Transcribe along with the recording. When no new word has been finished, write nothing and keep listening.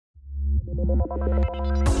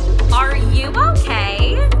Are you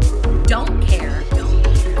okay? Don't care.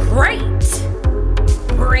 Great.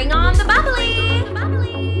 Bring on the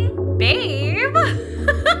bubbly. Babe.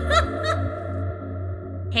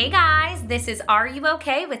 Hey guys, this is Are You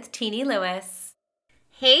Okay with Teeny Lewis.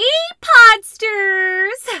 Hey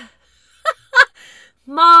Podsters.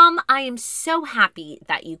 Mom, I am so happy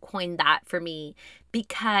that you coined that for me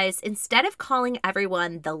because instead of calling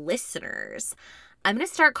everyone the listeners, I'm going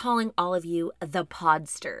to start calling all of you the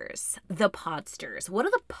Podsters. The Podsters. What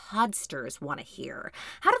do the Podsters want to hear?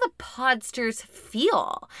 How do the Podsters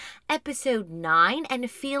feel? Episode 9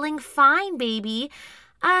 and feeling fine, baby.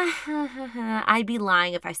 I'd be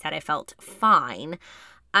lying if I said I felt fine.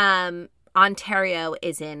 Ontario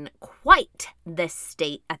is in quite the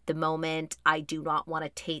state at the moment. I do not want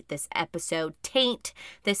to taint this episode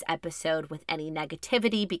with any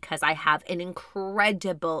negativity because I have an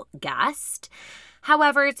incredible guest.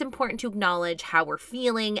 However, it's important to acknowledge how we're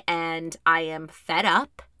feeling, and I am fed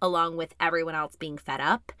up along with everyone else being fed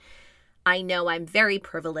up. I know I'm very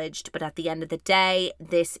privileged, but at the end of the day,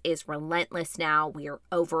 this is relentless now. We are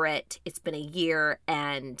over it. It's been a year,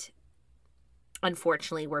 and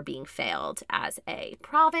unfortunately, we're being failed as a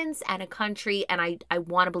province and a country, and I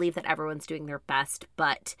want to believe that everyone's doing their best,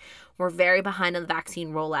 but we're very behind on the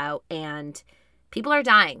vaccine rollout, and people are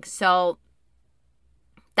dying. So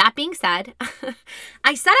that being said,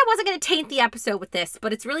 I said I wasn't going to taint the episode with this,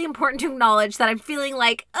 but it's really important to acknowledge that I'm feeling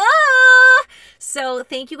like, So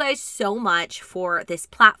thank you guys so much for this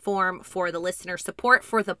platform, for the listener support,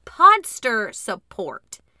 for the Podster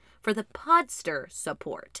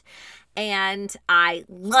support. And I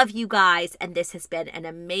love you guys, and this has been an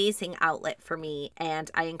amazing outlet for me,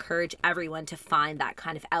 and I encourage everyone to find that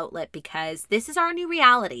kind of outlet because this is our new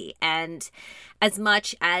reality. And as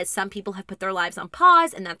much as some people have put their lives on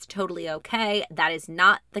pause, and that's totally okay, that is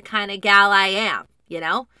not the kind of gal I am, you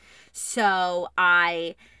know? So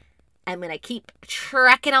I'm going to keep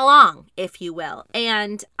trekking along, if you will.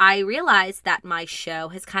 And I realized that my show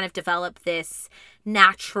has kind of developed this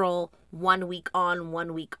natural 1 week on,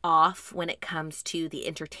 1 week off when it comes to the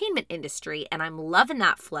entertainment industry. And I'm loving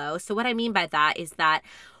that flow. So what I mean by that is that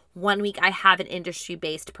 1 week I have an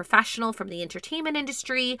industry-based professional from the entertainment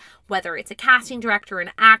industry, whether it's a casting director,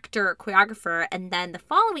 an actor, a choreographer, and then the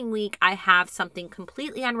following week I have something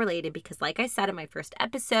completely unrelated because like I said in my first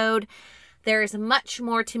episode, there is much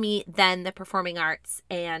more to me than the performing arts,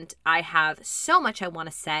 and I have so much I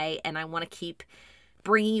want to say, and I want to keep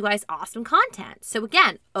bringing you guys awesome content. So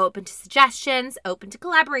again, open to suggestions, open to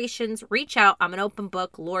collaborations, reach out. I'm an open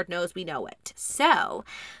book. Lord knows we know it. So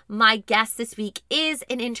my guest this week is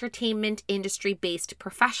an entertainment industry-based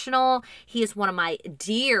professional. He is one of my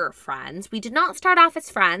dear friends. We did not start off as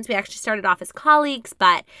friends. We actually started off as colleagues,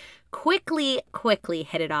 but quickly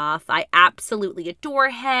hit it off. I absolutely adore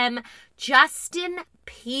him. Justin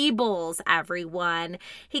Peebles, everyone.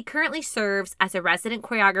 He currently serves as a resident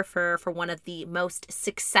choreographer for one of the most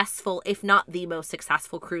successful, if not the most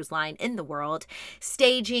successful cruise line in the world,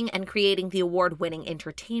 staging and creating the award-winning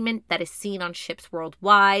entertainment that is seen on ships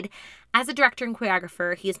worldwide. As a director and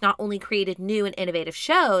choreographer, he has not only created new and innovative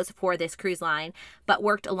shows for this cruise line, but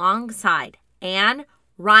worked alongside Anne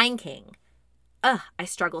Reinking. I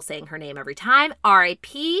struggle saying her name every time.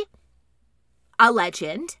 R.I.P., a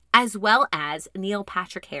legend, as well as Neil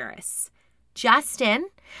Patrick Harris. Justin,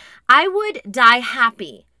 I would die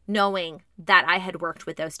happy knowing that I had worked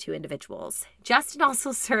with those two individuals. Justin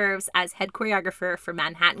also serves as head choreographer for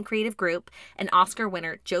Manhattan Creative Group and Oscar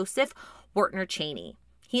winner Joseph Wartner Chaney.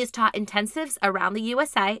 He has taught intensives around the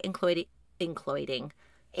USA, including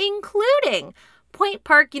Point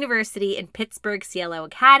Park University and Pittsburgh CLO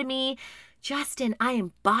Academy. Justin, I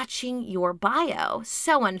am botching your bio.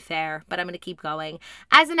 So unfair, but I'm going to keep going.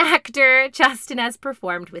 As an actor, Justin has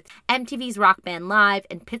performed with MTV's Rock Band Live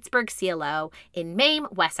and Pittsburgh CLO in Mame,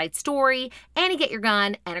 West Side Story, Annie Get Your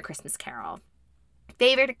Gun, and A Christmas Carol.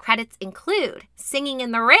 Favorite credits include Singing in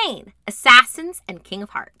the Rain, Assassins, and King of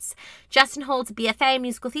Hearts. Justin holds a BFA in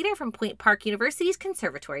musical theater from Point Park University's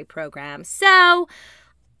Conservatory program. So,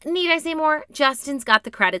 need I say more? Justin's got the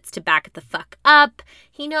credits to back it the fuck up.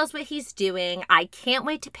 He knows what he's doing. I can't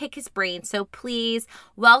wait to pick his brain, so please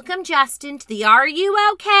welcome Justin to the Are You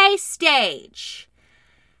Okay stage.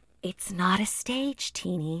 It's not a stage,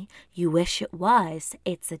 Teeny. You wish it was.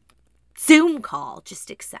 It's a Zoom call. Just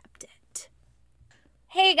accept it.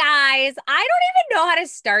 Hey guys, I don't even know how to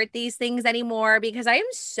start these things anymore because I am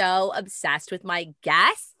so obsessed with my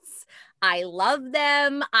guests. I love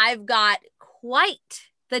them. I've got quite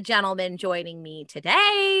the gentleman joining me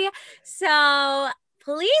today. So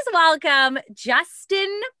Please welcome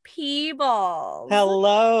Justin Peebles.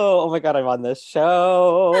 Hello. Oh my God, I'm on this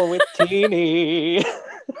show with Teeny.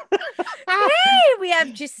 Hey, we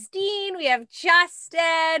have Justine, we have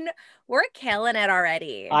Justin. We're killing it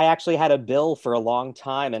already. I actually had a bill for a long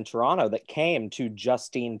time in Toronto that came to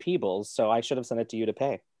Justine Peebles, so I should have sent it to you to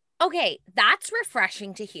pay. Okay, that's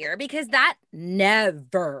refreshing to hear because that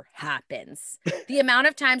never happens. The amount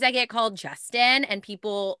of times I get called Justin and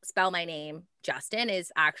people spell my name Justin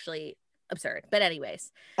is actually absurd. But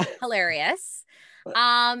anyways, hilarious.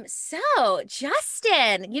 So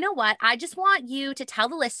Justin, you know what? I just want you to tell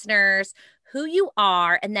the listeners who you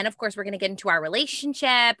are, and then of course we're gonna get into our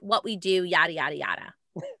relationship, what we do, yada yada yada.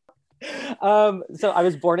 So I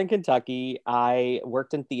was born in Kentucky. I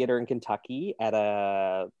worked in theater in Kentucky at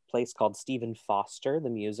a place called Stephen Foster, the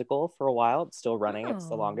musical, for a while. It's still running. It's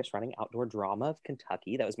the Oh, longest running outdoor drama of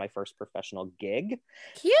Kentucky. That was my first professional gig.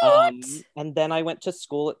 cute. And then I went to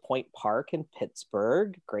school at Point Park in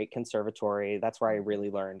Pittsburgh, great conservatory. That's where I really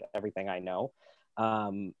learned everything I know.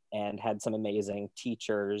 And had some amazing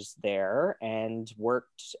teachers there and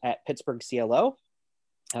worked at Pittsburgh CLO,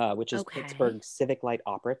 which is Okay. Pittsburgh Civic Light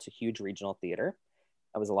Opera. It's a huge regional theater.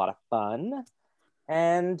 That was a lot of fun.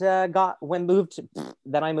 And then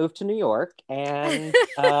I moved to New York and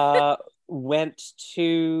went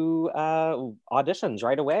to auditions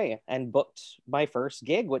right away and booked my first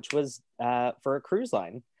gig, which was for a cruise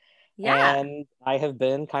line. Yeah. And I have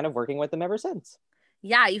been kind of working with them ever since.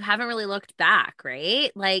 Yeah, you haven't really looked back,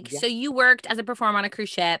 right? Like, Yeah. so you worked as a performer on a cruise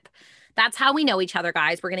ship. That's how we know each other,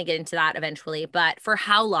 guys. We're going to get into that eventually. But for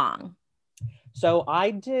how long? So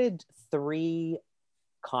I did 3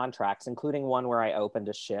 contracts, including one where I opened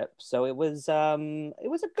a ship. So it was a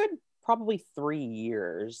good probably 3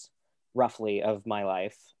 years roughly of my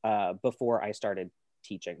life before I started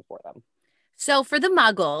teaching for them. So for the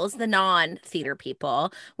muggles, the non-theater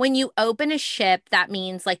people, when you open a ship, that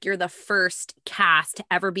means like you're the first cast to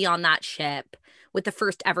ever be on that ship with the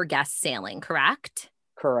first ever guest sailing, correct?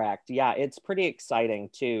 Correct. Yeah, it's pretty exciting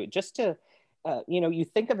too. Just to, you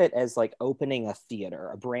think of it as like opening a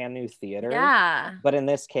theater, a brand new theater, Yeah. but in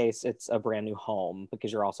this case, it's a brand new home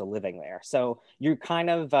because you're also living there. So you're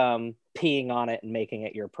kind of peeing on it and making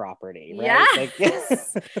it your property, right? Like,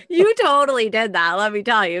 Yes. You totally did that, let me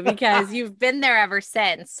tell you, because you've been there ever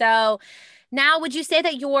since. So now, would you say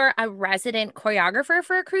that you're a resident choreographer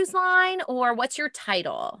for a cruise line, or what's your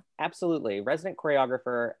title? absolutely. Resident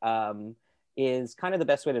choreographer is kind of the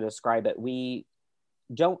best way to describe it. We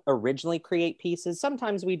don't originally create pieces.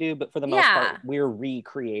 Sometimes we do, but for the most part, Yeah. we're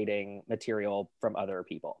recreating material from other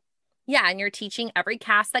people. Yeah, and you're teaching every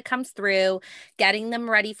cast that comes through, getting them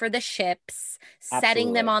ready for the ships,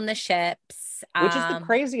 setting them Absolutely. on the ships. Which is the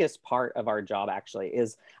craziest part of our job, actually,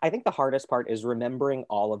 is I think the hardest part is remembering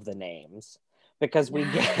all of the names because we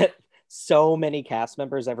Yeah. get so many cast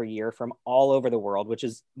members every year from all over the world, which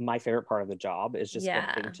is my favorite part of the job, is just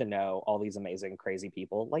getting Yeah. to know all these amazing, crazy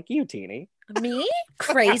people like you, Teeny. Me?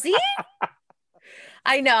 Crazy?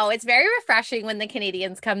 I know it's very refreshing when the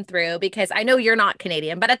Canadians come through because I know you're not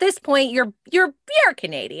Canadian, but at this point you're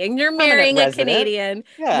Canadian. You're Permanent marrying a resident. Canadian.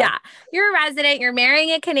 Yeah. Yeah. You're a resident, you're marrying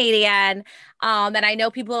a Canadian. And I know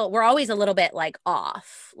people we're always a little bit like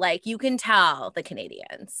off. Like you can tell the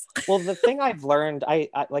Canadians. Well, the thing I've learned,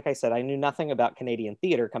 like I said, I knew nothing about Canadian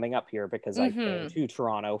theater coming up here because I came Mhm. to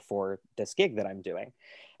Toronto for this gig that I'm doing,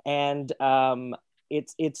 and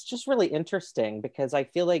it's just really interesting because I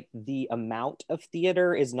feel like the amount of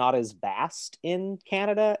theater is not as vast in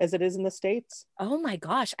Canada as it is in the States. Oh my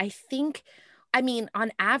gosh, I mean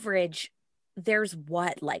on average there's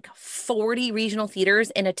what like 40 regional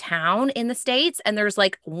theaters in a town in the States and there's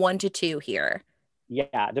like 1 to 2 here.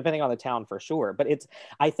 Yeah, depending on the town for sure. But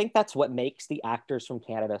I think that's what makes the actors from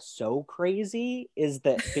Canada so crazy is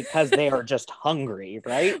that because they are just hungry,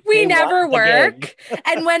 right? We They want never the gig. work.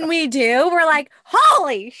 And when we do, we're like,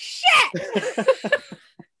 holy shit.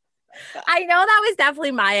 I know that was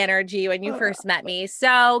definitely my energy when you first met me.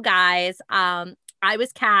 So, guys, I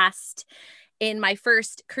was cast in my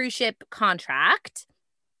first cruise ship contract.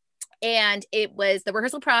 And it was the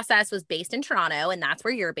rehearsal process was based in Toronto, and that's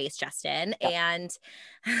where you're based, Justin. Yep. And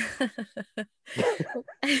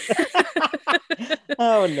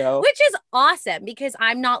Oh no. which is awesome because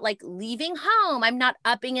I'm not like leaving home. I'm not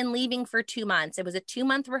upping and leaving for 2 months. It was a 2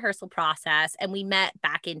 month rehearsal process, and we met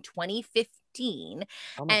back in 2015.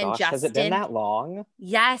 Oh my And gosh, has it been Justin, that long?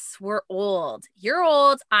 yes, we're old. You're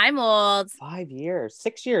old. I'm old. 5 years,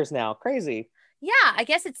 6 years now. Crazy. Yeah, I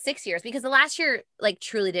guess it's 6 years because the last year like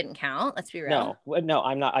truly didn't count. Let's be real. No,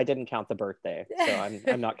 I'm not. I didn't count the birthday, so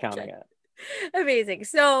I'm not counting Okay. it. Amazing.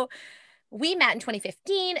 So we met in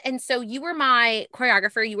 2015. And so you were my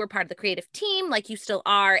choreographer. You were part of the creative team, like you still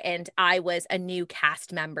are. And I was a new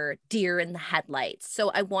cast member, deer in the headlights. So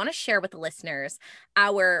I want to share with the listeners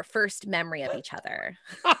our first memory of each other.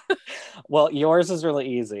 Well, yours is really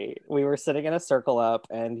easy. We were sitting in a circle up,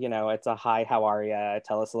 and it's a hi, how are you?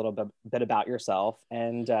 Tell us a little bit about yourself.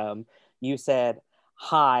 And you said,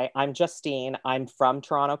 "Hi, I'm Justine. I'm from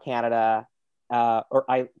Toronto, Canada."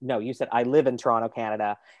 You said, "I live in Toronto,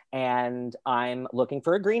 Canada, and I'm looking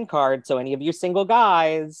for a green card. So any of you single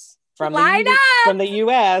guys from Line from the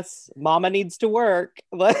US, mama needs to work."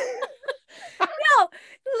 No,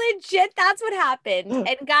 legit, that's what happened.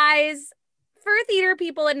 And guys, for theater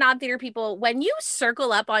people and non-theater people, when you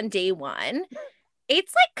circle up on day one,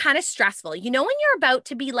 it's like kind of stressful. You know, when you're about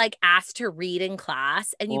to be like asked to read in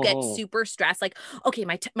class and you get super stressed, like, okay,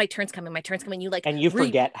 my turn's coming, you like, and you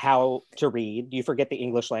forget how to read. You forget the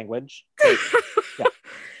English language. Like, yeah.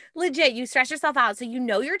 Legit, you stress yourself out. So you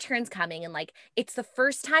know your turn's coming, and like it's the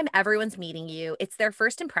first time everyone's meeting you. It's their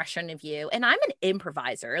first impression of you. And I'm an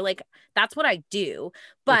improviser. Like that's what I do.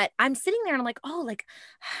 But I'm sitting there and I'm like, oh, like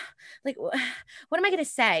what am I gonna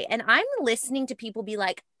say? And I'm listening to people be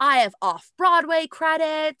like, I have off-Broadway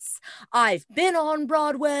credits. I've been on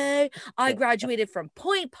Broadway. I graduated from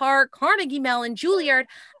Point Park, Carnegie Mellon, Juilliard.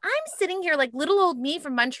 I'm sitting here like little old me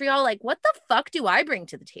from Montreal, like, what the fuck do I bring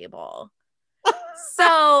to the table?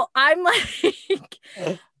 So I'm like,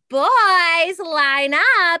 boys, line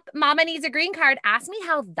up. Mama needs a green card. Ask me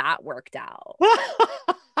how that worked out.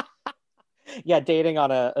 Yeah, dating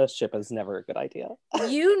on a ship is never a good idea.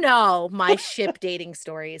 You know my ship dating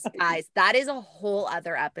stories, guys. That is a whole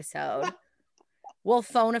other episode. We'll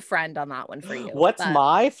phone a friend on that one for you. What's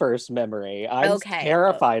my first memory? I'm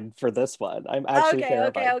terrified for this one. I'm actually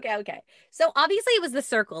terrified. Okay. So obviously it was the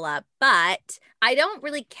circle up, but I don't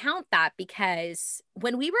really count that because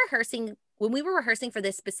when we were rehearsing for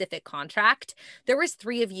this specific contract, there was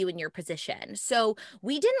 3 of you in your position. So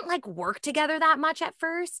we didn't like work together that much at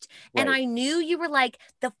first. Right. And I knew you were like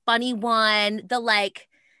the funny one, the like,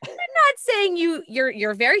 I'm not saying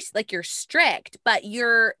you're very like you're strict, but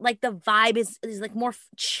you're like the vibe is like more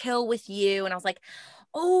chill with you. And I was like,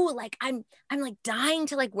 oh, like I'm like dying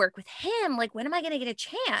to like work with him. Like, when am I going to get a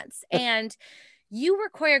chance? And you were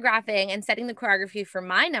choreographing and setting the choreography for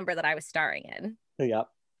my number that I was starring in. Yeah.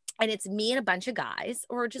 And it's me and a bunch of guys,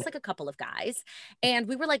 or just like a couple of guys. And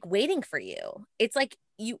we were like waiting for you. It's like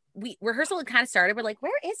rehearsal had kind of started. We're like,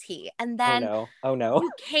 where is he? And then oh no.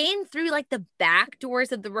 You came through like the back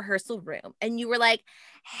doors of the rehearsal room and you were like,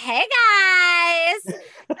 hey guys,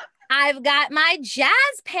 I've got my jazz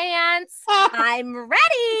pants. I'm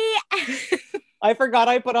ready. I forgot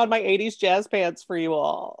I put on my 80s jazz pants for you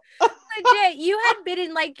all. Legit, you had been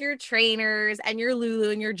in like your trainers and your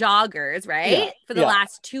Lulu and your joggers, right? Yeah, for the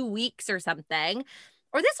last 2 weeks or something.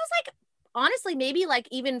 Or this was like, honestly, maybe like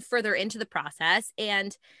even further into the process.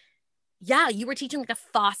 And yeah, you were teaching like a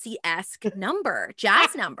Fosse-esque number,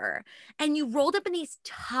 jazz number. And you rolled up in these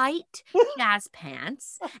tight jazz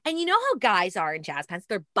pants. And you know how guys are in jazz pants?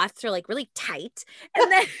 Their butts are like really tight.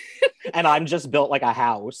 And then and I'm just built like a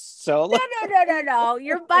house. So no.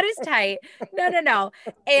 Your butt is tight. No.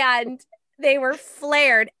 And they were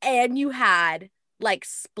flared. And you had like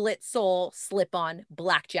split sole slip-on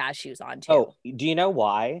black jazz shoes on too. Oh, do you know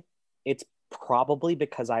why? It's probably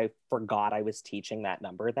because I forgot I was teaching that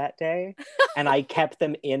number that day. And I kept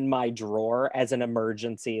them in my drawer as an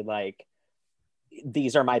emergency, like,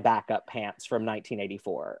 these are my backup pants from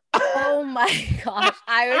 1984. Oh my gosh.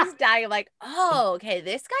 I was dying. I'm like, oh, okay,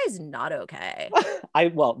 this guy's not okay.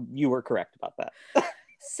 Well, you were correct about that.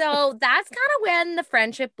 So that's kind of when the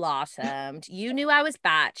friendship blossomed. You knew I was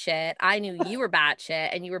batshit. I knew you were batshit,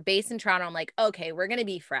 and you were based in Toronto. I'm like, okay, we're going to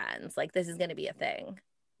be friends. Like, this is going to be a thing.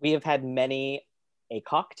 We have had many a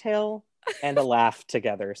cocktail and a laugh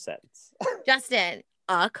together since. Justin,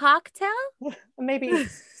 a cocktail? Maybe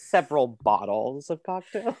several bottles of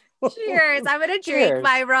cocktail. Cheers. I'm going to drink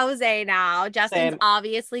my rosé now. Justin's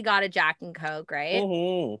obviously got a Jack and Coke, right?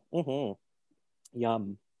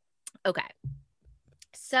 Yum. Okay.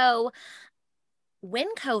 So when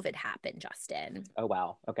COVID happened, Justin. Oh,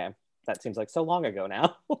 wow. Okay. That seems like so long ago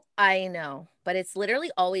now. I know, but it's literally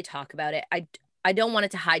all we talk about it. I don't want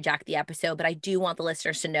it to hijack the episode, but I do want the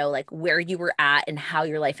listeners to know like where you were at and how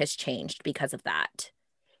your life has changed because of that.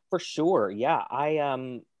 For sure. Yeah.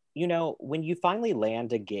 When you finally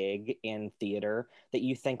land a gig in theater that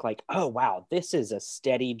you think like, oh, wow, this is a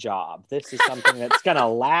steady job. This is something that's going to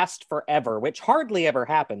last forever, which hardly ever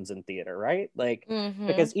happens in theater, right? Like,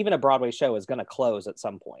 because even a Broadway show is going to close at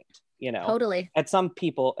some point, Totally. At some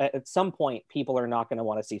point, people are not going to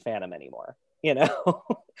want to see Phantom anymore. you know.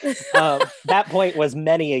 That point was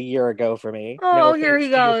many a year ago for me. No Oh, here offense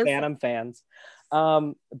he to you goes. Phantom fans.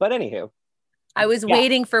 But anywho, I was yeah,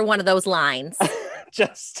 waiting for one of those lines.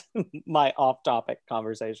 just my off-topic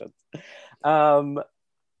conversations. Um,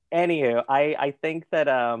 Anywho, I think that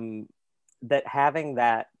that having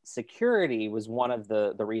that security was one of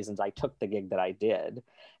the reasons I took the gig that I did.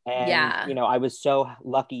 And Yeah. I was so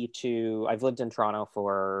lucky to I've lived in Toronto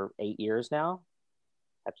for 8 years now.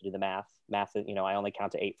 I have to do the math, I only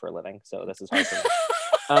count to 8 for a living, so this is hard for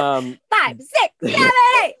me. 5, 6, 7,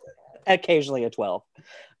 8. Occasionally a 12.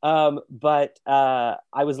 But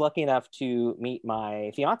I was lucky enough to meet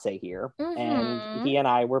my fiance here, and he and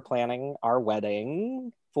I were planning our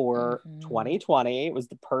wedding for 2020. It was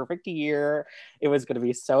the perfect year. It was going to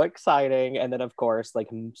be so exciting. And then, of course, like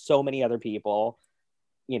so many other people,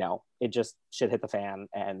 it just shit hit the fan.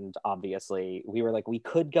 And obviously, we were like, we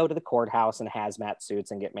could go to the courthouse in hazmat suits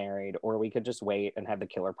and get married, or we could just wait and have the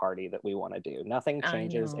killer party that we want to do. Nothing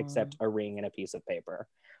changes except a ring and a piece of paper.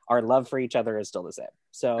 Our love for each other is still the same.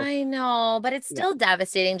 So I know, but it's still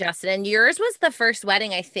devastating, Justin. And yours was the first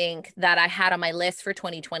wedding, I think, that I had on my list for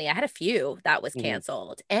 2020. I had a few that was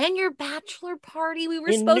canceled. And your bachelor party, we were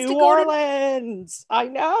in supposed New to go Orleans. I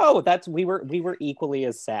know. We were equally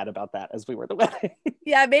as sad about that as we were the wedding.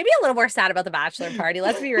 Yeah, maybe a little more sad about the bachelor party.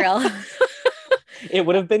 Let's be real. It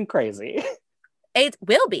would have been crazy. It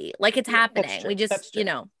will be. Like, it's happening. We That's just,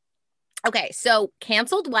 true. Okay, so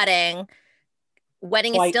canceled wedding.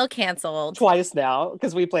 Wedding is still canceled. Twice now,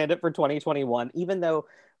 because we planned it for 2021, even though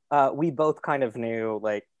we both kind of knew,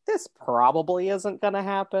 like, this probably isn't going to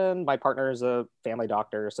happen. My partner is a family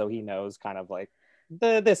doctor, so he knows kind of like,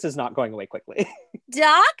 this is not going away quickly.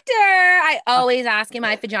 Doctor, I always ask him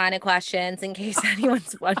my vagina questions in case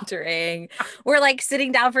anyone's wondering. We're like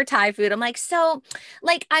sitting down for Thai food. I'm like, so,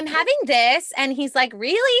 like, I'm having this. And he's like,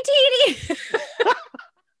 really, Titi?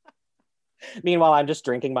 Meanwhile, I'm just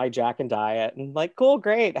drinking my Jack and Diet and like, cool,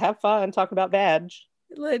 great, have fun, talk about veg.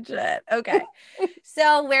 Legit. Okay.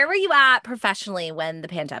 So where were you at professionally when the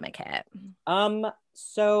pandemic hit?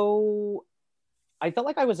 So I felt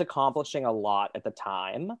like I was accomplishing a lot at the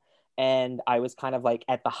time, and I was kind of like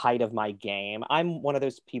at the height of my game. I'm one of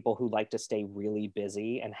those people who like to stay really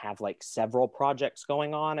busy and have like several projects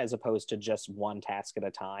going on as opposed to just one task at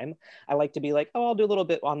a time. I like to be like, oh, I'll do a little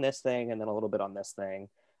bit on this thing and then a little bit on this thing.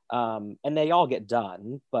 And they all get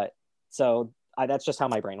done, but that's just how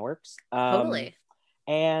my brain works. Totally.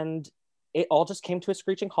 And it all just came to a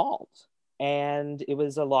screeching halt. And it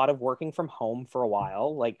was a lot of working from home for a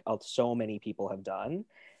while, like so many people have done.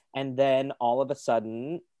 And then all of a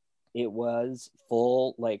sudden, it was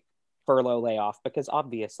full like furlough layoff, because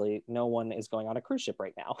obviously no one is going on a cruise ship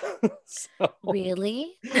right now. So,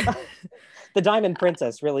 really? The Diamond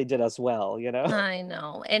Princess really did us well, I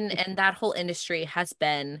know. And that whole industry has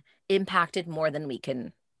been impacted more than we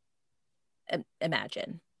can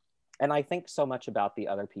imagine. And I think so much about the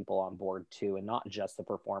other people on board too, and not just the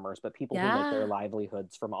performers, but people who make their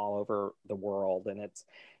livelihoods from all over the world. And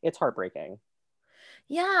it's heartbreaking.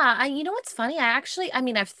 Yeah. You know what's funny?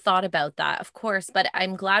 I've thought about that, of course, but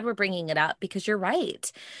I'm glad we're bringing it up because you're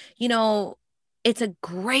right. It's a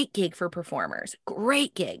great gig for performers,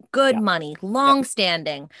 great gig, good money, long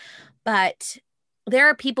standing. But there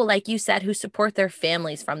are people, like you said, who support their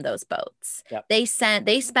families from those boats. Yep. They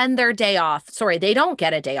spend their day off. Sorry, they don't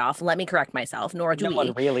get a day off. Let me correct myself. Nor do we. No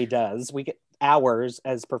one really does. We get hours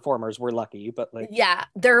as performers. We're lucky, but like, yeah,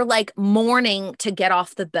 they're like mourning to get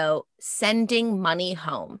off the boat, sending money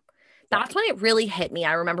home. That's when it really hit me.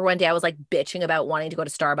 I remember one day I was like bitching about wanting to go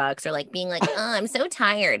to Starbucks or like being like, oh, I'm so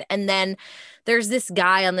tired. And then there's this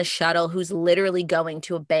guy on the shuttle who's literally going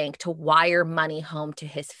to a bank to wire money home to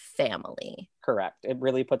his family. Correct. It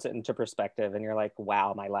really puts it into perspective, and you're like,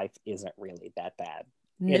 wow, my life isn't really that bad.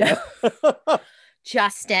 No.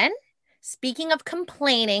 Justin, speaking of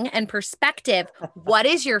complaining and perspective, what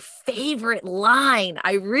is your favorite line?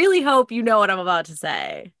 I really hope you know what I'm about to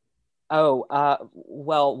say. Oh,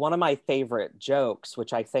 well, one of my favorite jokes,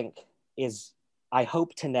 which I think is, I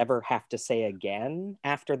hope to never have to say again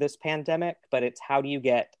after this pandemic, but it's, how do you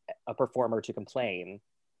get a performer to complain?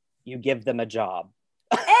 You give them a job.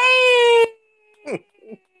 Hey!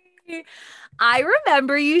 I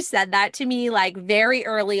remember you said that to me like very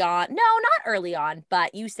early on. No, not early on,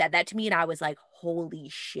 but you said that to me and I was like, holy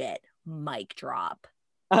shit, mic drop.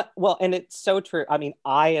 Well, and it's so true. I mean,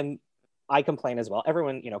 I complain as well.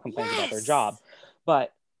 Everyone, complains about their job,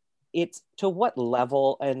 but it's to what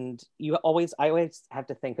level? And I always have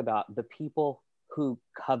to think about the people who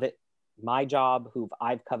covet my job, who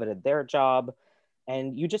I've coveted their job.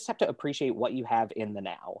 And you just have to appreciate what you have in the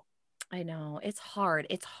now. I know. It's hard.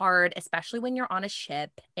 It's hard, especially when you're on a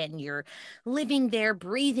ship and you're living there,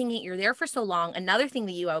 breathing it. You're there for so long. Another thing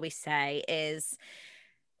that you always say is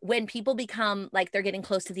when people become like they're getting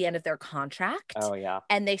close to the end of their contract Oh yeah.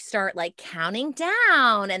 and they start like counting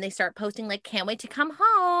down and they start posting like, can't wait to come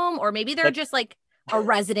home. Or maybe they're The, just like a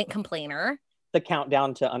resident complainer. the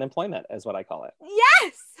countdown to unemployment is what I call it.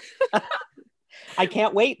 Yes. I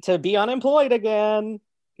can't wait to be unemployed again.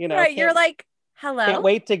 You know, Right. You're like, hello. can't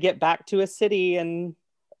wait to get back to a city and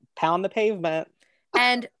pound the pavement.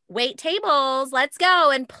 And wait tables. Let's go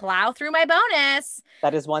and plow through my bonus.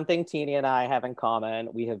 That is one thing Teeny and I have in common.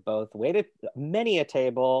 We have both waited many a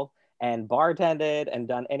table and bartended and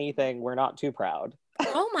done anything. We're not too proud.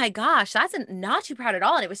 Oh my gosh, that's not too proud at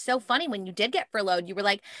all. And it was so funny when you did get furloughed. You were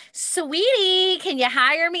like, sweetie, can you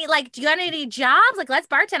hire me? Like, do you got any jobs? Like, let's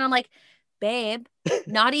bartend. I'm like, babe,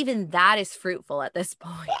 not even that is fruitful at this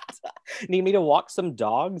point. Need me to walk some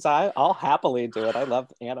dogs? I'll happily do it. I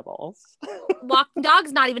love animals. Walk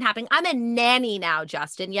dogs not even happening. I'm a nanny now,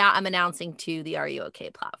 Justin. Yeah, I'm announcing to the Are You Okay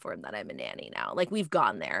platform that I'm a nanny now. Like, we've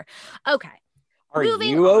gone there. Okay. Are Moving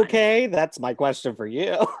you on. okay? That's my question for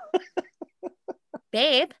you.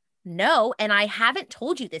 Babe, no. And I haven't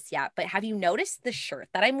told you this yet, but have you noticed the shirt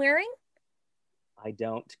that I'm wearing? I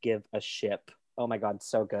don't give a ship. Oh my God,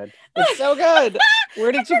 so good. It's so good.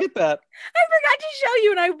 Where did you get that? I forgot to show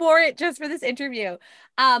you and I wore it just for this interview.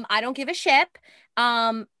 I don't give a ship.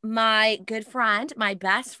 My good friend, my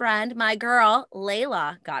best friend, my girl,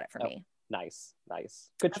 Layla got it for me. Nice.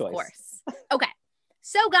 Good choice. Of course. Okay.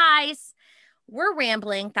 So guys, we're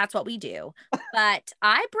rambling. That's what we do. But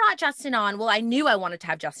I brought Justin on. Well, I knew I wanted to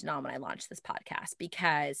have Justin on when I launched this podcast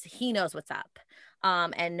because he knows what's up,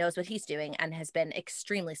 and knows what he's doing and has been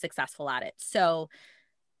extremely successful at it. So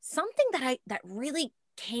something that really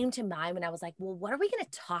came to mind when I was like, well, what are we going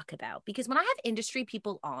to talk about? Because when I have industry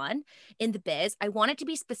people on in the biz, I want it to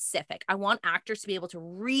be specific. I want actors to be able to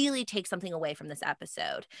really take something away from this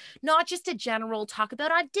episode, not just a general talk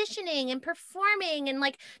about auditioning and performing and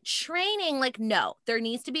like training. Like, no, there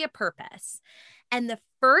needs to be a purpose. And the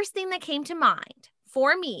first thing that came to mind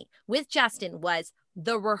for me with Justin was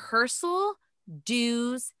the rehearsal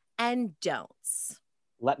do's and don'ts.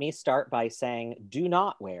 Let me start by saying, do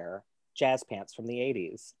not wear jazz pants from the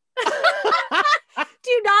 80s.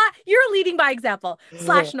 Do not, you're leading by example /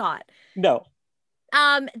 not. No.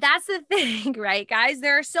 That's the thing, right, guys?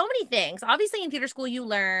 There are so many things. Obviously, in theater school, you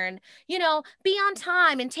learn, be on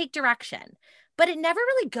time and take direction. But it never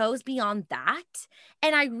really goes beyond that.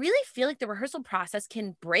 And I really feel like the rehearsal process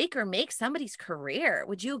can break or make somebody's career.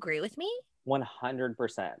 Would you agree with me?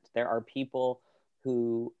 100%. There are people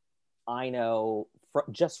who I know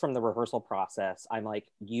just from the rehearsal process, I'm like,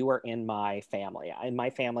 you are in my family. In my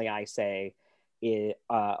family, I say,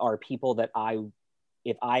 are people that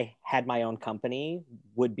if I had my own company,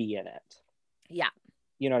 would be in it. Yeah.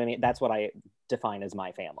 You know what I mean? That's what I define as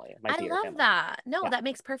my family. My I love family. that. No, that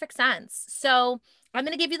makes perfect sense. So I'm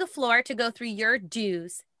going to give you the floor to go through your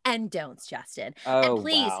do's and don'ts, Justin. Oh, and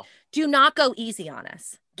please wow. do not go easy on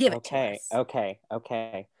us. Give it to us.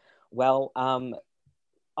 Okay. Well,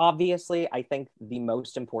 obviously, I think the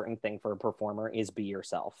most important thing for a performer is be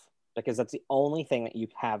yourself, because that's the only thing that you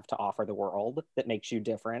have to offer the world that makes you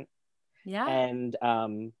different. Yeah. And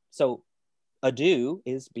so a do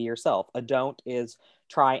is be yourself. A don't is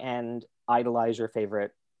try and idolize your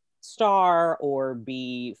favorite star or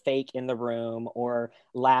be fake in the room or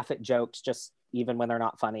laugh at jokes just even when they're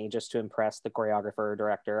not funny just to impress the choreographer or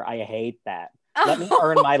director. I hate that. Let me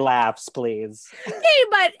earn my laughs, please. Hey,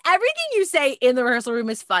 but everything you say in the rehearsal room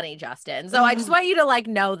is funny, Justin. So I just want you to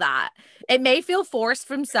know that. It may feel forced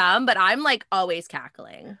from some, but I'm always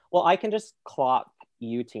cackling. Well, I can just clock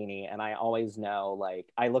you, Teeny, and I always know,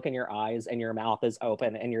 I look in your eyes and your mouth is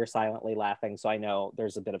open and you're silently laughing. So I know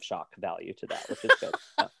there's a bit of shock value to that, which is good.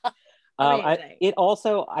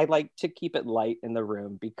 I like to keep it light in the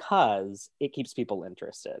room because it keeps people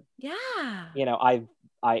interested. Yeah.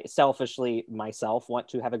 I selfishly myself want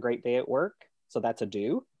to have a great day at work. So that's a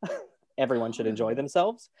do. Everyone should enjoy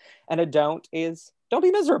themselves. And a don't is don't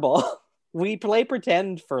be miserable. We play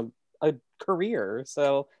pretend for a career.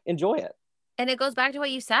 So enjoy it. And it goes back to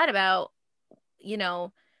what you said about,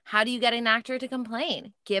 how do you get an actor to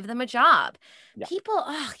complain? Give them a job. Yeah. People,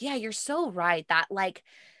 you're so right. That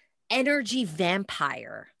energy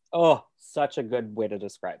vampire. Oh, such a good way to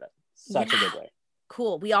describe it. Such a good way.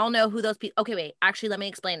 Cool. We all know who those people. Okay, wait. Actually, let me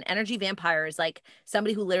explain. Energy vampire is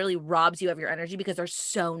somebody who literally robs you of your energy because they're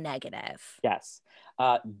so negative. Yes.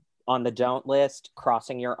 On the don't list,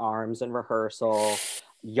 crossing your arms in rehearsal,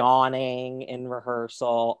 yawning in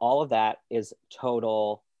rehearsal, all of that is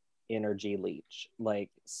total energy leech, like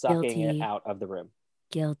sucking it Guilty. out of the room.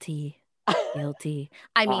 Guilty. I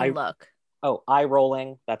I mean, look. eye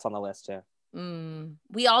rolling, that's on the list too.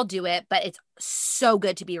 We all do it, but it's so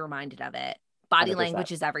good to be reminded of it. Body 100%.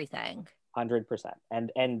 language is everything. 100%.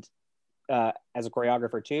 And as a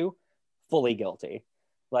choreographer too, fully guilty.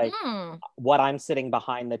 Like what I'm sitting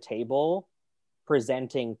behind the table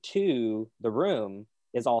presenting to the room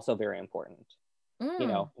is also very important. You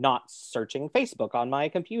know, not searching Facebook on my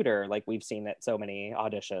computer like we've seen at so many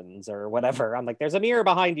auditions or whatever. I'm like, there's a mirror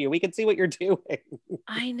behind you. We can see what you're doing.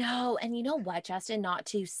 I know. And you know what, Justin, not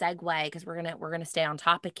to segue, because we're gonna stay on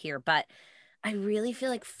topic here, but I really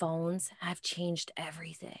feel like phones have changed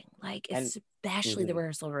everything. Like, especially the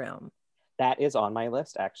rehearsal room. That is on my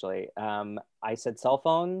list, actually. I said cell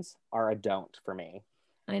phones are a don't for me.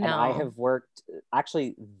 I know. And I have worked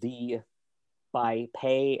actually by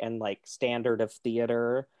pay and like standard of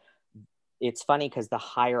theater. It's funny because the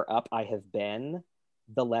higher up I have been,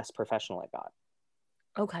 the less professional I got.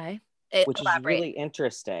 Okay. Which is really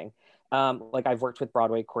interesting. Like I've worked with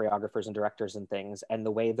Broadway choreographers and directors and things, and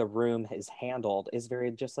the way the room is handled is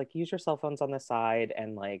very just like, use your cell phones on the side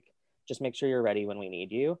and like just make sure you're ready when we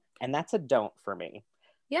need you. And that's a don't for me.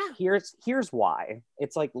 Yeah. Here's why.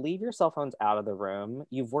 It's like, leave your cell phones out of the room.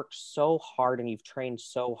 You've worked so hard and you've trained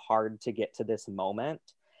so hard to get to this moment.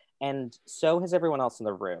 And so has everyone else in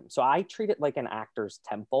the room. So I treat it like an actor's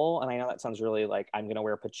temple. And I know that sounds really like I'm going to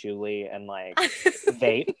wear patchouli and like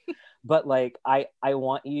vape. But like, I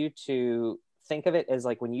want you to think of it as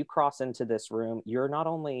like, when you cross into this room, you're not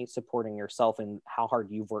only supporting yourself and how hard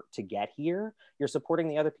you've worked to get here, you're supporting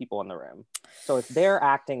the other people in the room. So if they're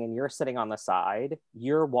acting and you're sitting on the side,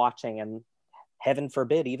 you're watching and heaven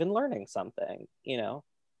forbid, even learning something, you know?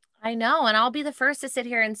 I know. And I'll be the first to sit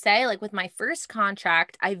here and say, like, with my first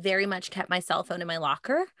contract, I very much kept my cell phone in my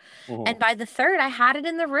locker. And by the third, I had it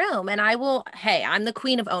in the room. And I'm the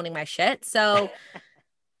queen of owning my shit. So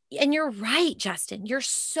and you're right, Justin. You're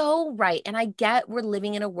so right. And I get we're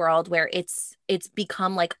living in a world where it's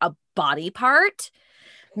become like a body part.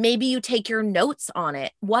 Maybe you take your notes on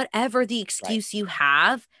it, whatever the excuse you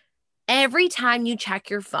have. Every time you check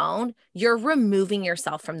your phone, you're removing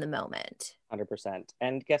yourself from the moment. 100%.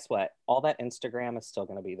 And guess what? All that Instagram is still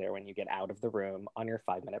going to be there when you get out of the room on your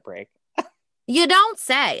 5-minute break. You don't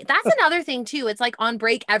say. That's another thing too. It's like on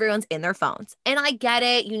break, everyone's in their phones. And I get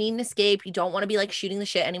it. You need an escape. You don't want to be like shooting the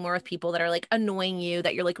shit anymore with people that are like annoying you,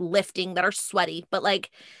 that you're like lifting, that are sweaty. But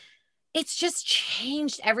like, it's just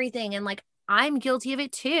changed everything. And like, I'm guilty of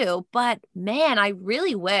it too. But man, I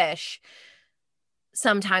really wish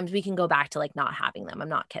sometimes we can go back to like not having them. I'm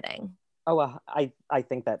not kidding. Oh, I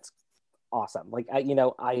think that's awesome. Like,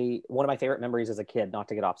 one of my favorite memories as a kid, not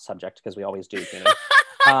to get off subject because we always do, Teeny.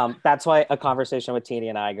 That's why a conversation with Teeny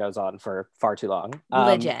and I goes on for far too long.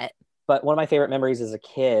 Legit. But one of my favorite memories as a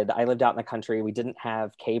kid, I lived out in the country. We didn't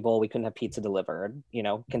have cable. We couldn't have pizza delivered,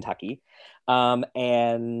 Kentucky.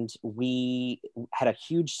 And we had a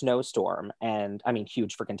huge snowstorm. And I mean,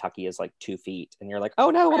 huge for Kentucky is like 2 feet. And you're like,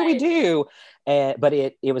 oh no, what do we do? But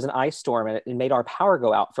it was an ice storm and it made our power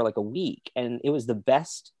go out for like a week. And it was the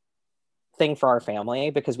best thing for our family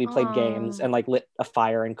because we played games and like lit a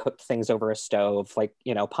fire and cooked things over a stove, like,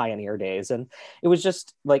 pioneer days. And it was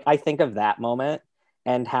just like, I think of that moment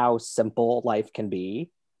and how simple life can be,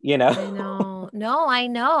 I know. No, I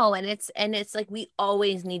know. And it's like, we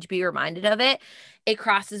always need to be reminded of it. It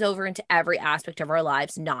crosses over into every aspect of our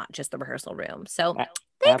lives, not just the rehearsal room. So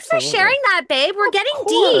thanks for sharing that, babe. We're getting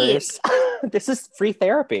deep. This is free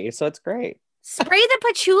therapy, so it's great. Spray the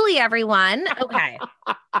patchouli, everyone. Okay.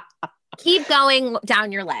 Keep going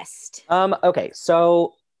down your list. Okay.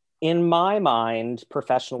 So in my mind,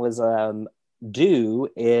 professionalism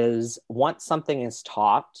is once something is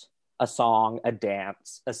taught, a song, a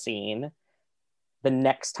dance, a scene, the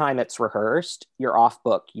next time it's rehearsed, you're off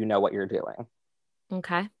book, you know what you're doing.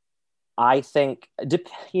 Okay. I think,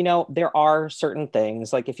 there are certain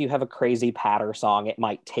things, like if you have a crazy patter song, it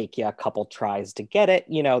might take you a couple tries to get it.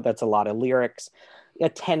 That's a lot of lyrics. A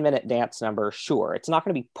 10-minute dance number, sure. It's not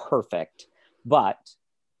going to be perfect, but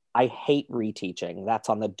I hate reteaching. That's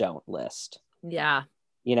on the don't list. Yeah.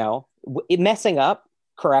 Messing up,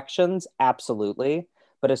 corrections, absolutely.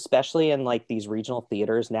 But especially in like these regional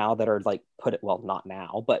theaters now that are like not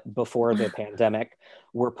now, but before the pandemic,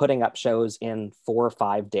 we're putting up shows in 4 or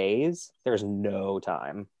 5 days. There's no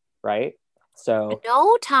time, right? So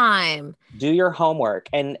No time. do your homework.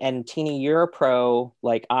 And Teeny, you're a pro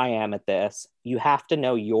like I am at this. You have to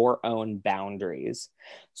know your own boundaries.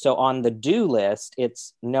 So on the do list,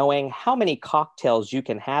 it's knowing how many cocktails you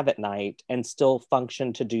can have at night and still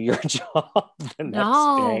function to do your job the next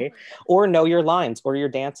No. day, or know your lines or your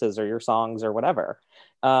dances or your songs or whatever.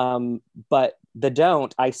 But the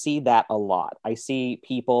don't, I see that a lot. I see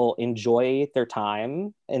people enjoy their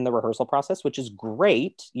time in the rehearsal process, which is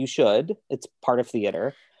great. You should. It's part of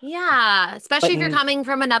theater. Yeah, especially But if you're coming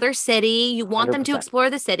from another city, you want them to 100%. explore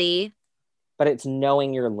the city. But it's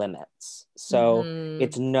knowing your limits. So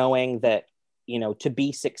it's knowing that, to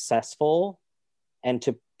be successful and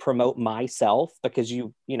to promote myself, because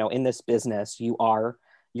in this business, you are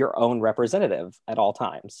your own representative at all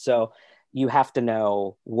times. So you have to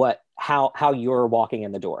know how you're walking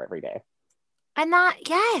in the door every day. And that,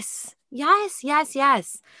 yes.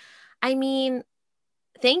 I mean,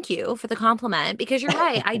 thank you for the compliment, because you're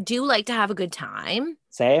right. I do like to have a good time.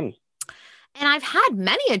 Same. And I've had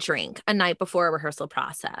many a drink a night before a rehearsal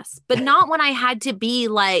process, but not when I had to be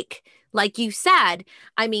like you said.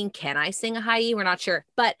 I mean, can I sing a high E? We're not sure,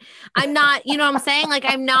 but I'm not, you know what I'm saying? Like,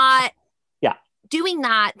 I'm not doing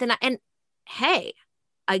that. And hey,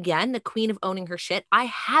 again, the queen of owning her shit. I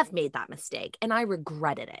have made that mistake and I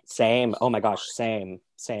regretted it. Same. Oh my gosh. Same.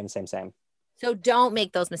 So don't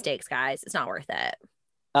make those mistakes, guys. It's not worth it.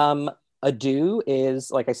 A do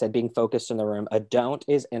is, like I said, being focused in the room. A don't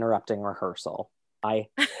is interrupting rehearsal. I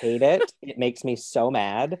hate it. It makes me so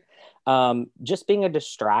mad. Just being a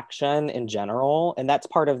distraction in general. And that's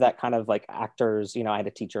part of that kind of like actors, I had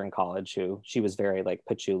a teacher in college she was very like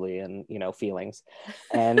patchouli and, feelings.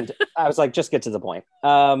 And I was like, just get to the point.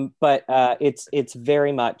 But it's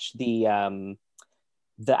very much the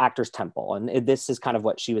actor's temple. And this is kind of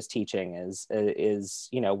what she was teaching is,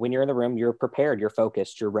 when you're in the room, you're prepared, you're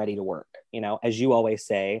focused, you're ready to work. As you always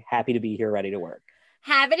say, happy to be here, ready to work.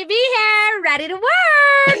 Happy to be here, ready to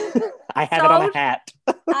work. I have it on a hat.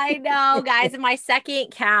 I know, guys. In my second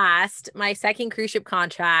cast, my second cruise ship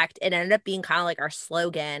contract, it ended up being kind of like our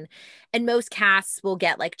slogan. And most casts will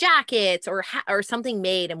get like jackets or something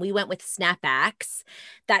made. And we went with snapbacks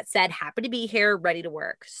that said, happy to be here, ready to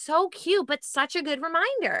work. So cute, but such a good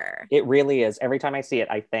reminder. It really is. Every time I see it,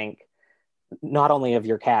 I think not only of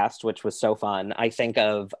your cast, which was so fun, I think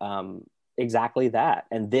of exactly that.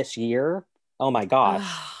 And this year, oh my gosh,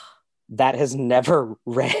 that has never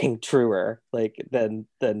rang truer than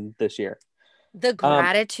this year. The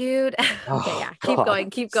gratitude. Okay, yeah.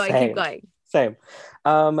 Keep going. Same.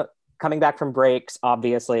 Coming back from breaks,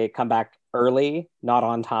 obviously come back early, not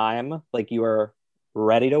on time. Like you are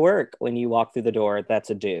ready to work when you walk through the door.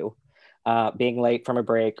 That's a do. Being late from a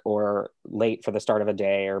break or late for the start of a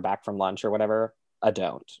day or back from lunch or whatever, a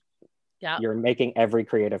don't. Yeah. You're making every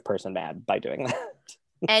creative person mad by doing that.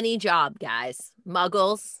 Any job, guys.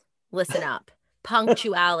 Muggles, listen up.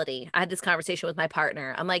 Punctuality. I had this conversation with my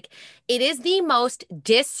partner. I'm like, it is the most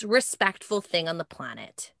disrespectful thing on the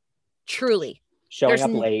planet. Truly. Showing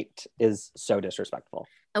up late is so disrespectful.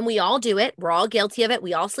 And we all do it. We're all guilty of it.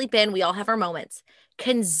 We all sleep in. We all have our moments.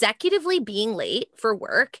 Consecutively being late for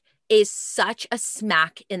work is such a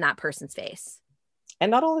smack in that person's face. And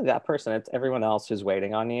not only that person, it's everyone else who's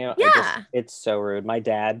waiting on you. Yeah. It's so rude. My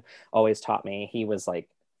dad always taught me, he was like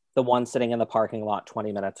the one sitting in the parking lot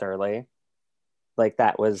 20 minutes early. Like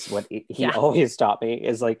that was what he always taught me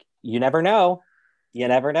is like, you never know.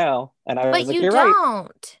 And I was like, you're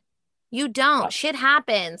right. You don't. Shit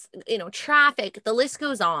happens. Traffic, the list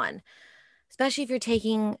goes on. Especially if you're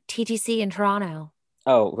taking TTC in Toronto.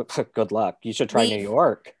 Oh, good luck. You should try New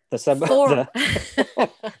York.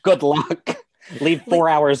 Good luck. Leave 4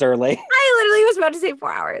 hours early. I literally was about to say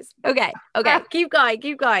 4 hours. Okay. Keep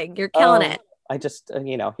going. You're killing it. I just,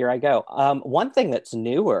 here I go. One thing that's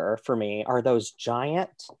newer for me are those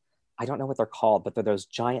giant, I don't know what they're called, but they're those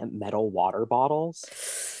giant metal water bottles,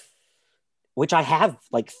 which I have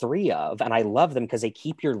like 3 of, and I love them because they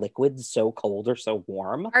keep your liquids so cold or so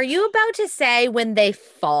warm. Are you about to say when they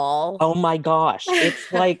fall? Oh my gosh.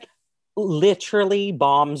 It's like literally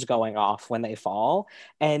bombs going off when they fall.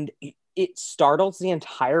 And it startles the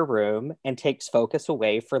entire room and takes focus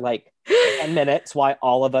away for like 10 minutes while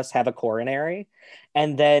all of us have a coronary.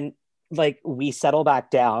 And then like we settle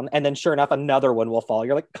back down and then sure enough, another one will fall.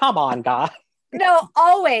 You're like, come on, guys. No,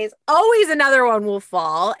 always another one will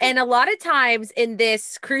fall. And a lot of times in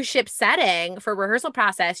this cruise ship setting for rehearsal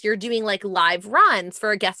process, you're doing like live runs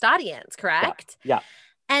for a guest audience, correct? Yeah.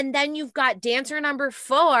 And then you've got dancer number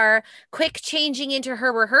 4 quick changing into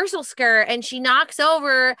her rehearsal skirt, and she knocks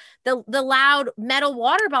over the loud metal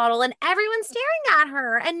water bottle, and everyone's staring at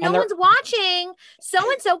her, and no one's watching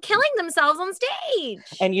so-and-so killing themselves on stage.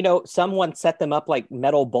 And, you know, someone set them up like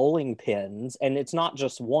metal bowling pins, and it's not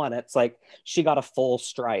just one. It's like she got a full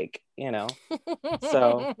strike, you know?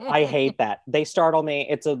 So I hate that. They startle me.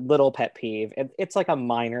 It's a little pet peeve. It's like a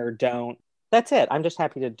minor don't. That's it. I'm just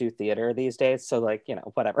happy to do theater these days. So, like, you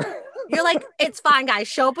know, whatever. You're like, it's fine, guys.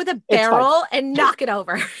 Show up with a barrel and knock it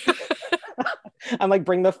over. I'm like,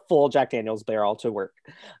 bring the full Jack Daniels barrel to work.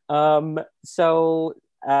 So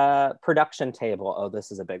production table. Oh,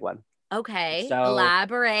 this is a big one. Okay. So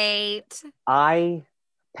elaborate.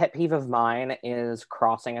 Pet peeve of mine is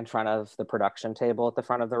crossing in front of the production table at the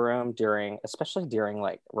front of the room especially during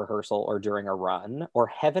like rehearsal or during a run, or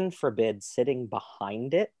heaven forbid, sitting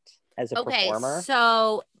behind it as a performer.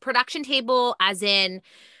 So production table as in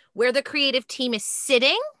where the creative team is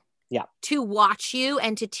sitting to watch you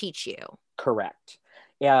and to teach you. Correct.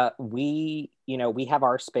 Yeah, we have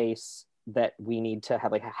our space that we need to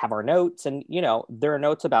have our notes, and you know, there are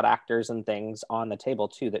notes about actors and things on the table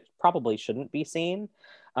too that probably shouldn't be seen.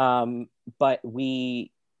 But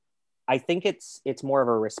I think it's more of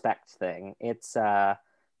a respect thing. It's I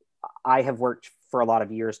have worked for a lot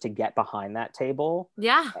of years to get behind that table.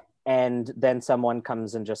 Yeah. And then someone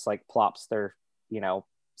comes and just like plops their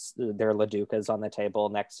Laducas on the table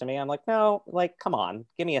next to me. I'm like, no, like, come on,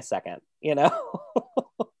 give me a second, you know?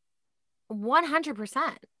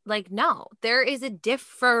 100%. Like, no, there is a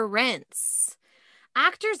difference.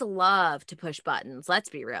 Actors love to push buttons. Let's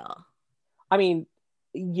be real. I mean,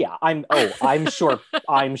 yeah, I'm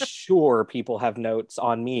sure people have notes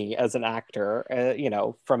on me as an actor, you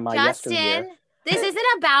know, from my yesteryear. This isn't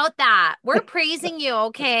about that. We're praising you,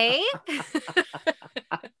 okay?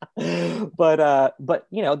 But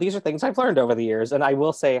you know, these are things I've learned over the years, and I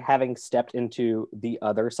will say, having stepped into the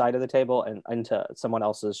other side of the table and into someone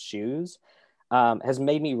else's shoes, has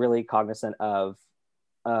made me really cognizant of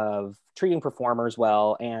treating performers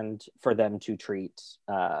well, and for them to treat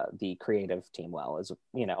the creative team well, as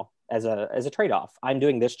you know, as a trade-off. I'm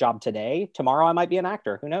doing this job today. Tomorrow I might be an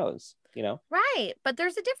actor. Who knows? You know? Right. But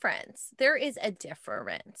there's a difference. There is a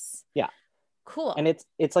difference. Yeah. Cool. And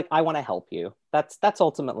it's like, I want to help you. That's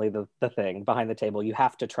ultimately the thing behind the table. You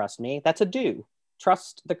have to trust me. That's a do.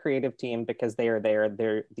 Trust the creative team, because they are there.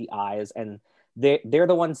 They're the eyes, and they're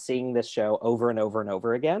the ones seeing this show over and over and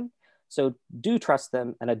over again. So do trust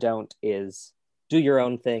them. And a don't is do your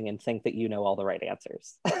own thing and think that you know all the right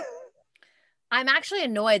answers. I'm actually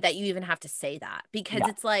annoyed that you even have to say that, because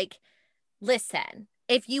it's like, listen,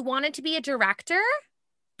 if you wanted to be a director,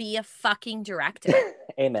 be a fucking director.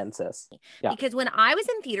 Amen, sis. Yeah. Because when I was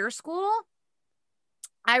in theater school,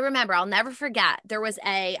 I remember, I'll never forget,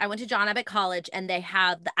 I went to John Abbott College, and they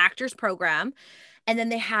have the actors program, and then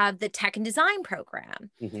they have the tech and design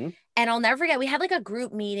program. Mm-hmm. And I'll never forget, we had like a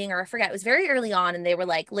group meeting, or I forget, it was very early on, and they were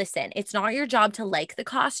like, listen, it's not your job to like the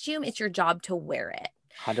costume, it's your job to wear it.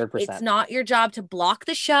 100%. It's not your job to block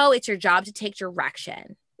the show, it's your job to take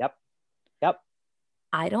direction. Yep.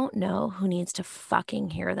 I don't know who needs to fucking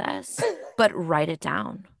hear this, but write it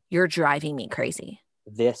down. You're driving me crazy.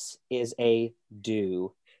 This is a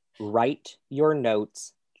do. Write your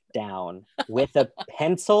notes down with a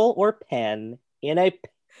pencil or pen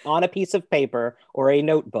on a piece of paper or a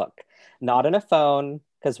notebook, not in a phone,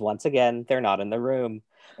 because once again, they're not in the room.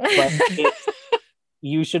 But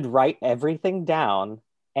you should write everything down.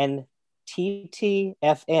 And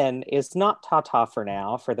TTFN is not ta-ta for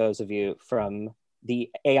now, for those of you from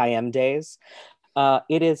the AIM days.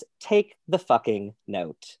 It is take the fucking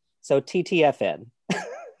note. So TTFN.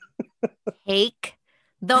 Take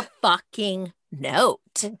the fucking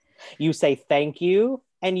note. You say thank you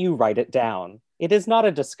and you write it down. It is not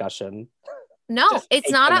a discussion. No,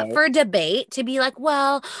 it's not up for debate to be like,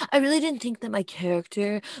 well, I really didn't think that my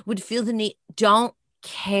character would feel the need. Don't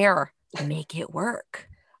care. Make it work.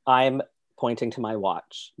 I'm pointing to my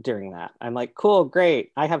watch during that. I'm like, cool,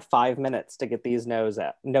 great. I have 5 minutes to get these notes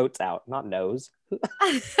out. Not nose.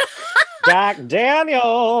 Jack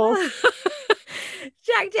Daniels.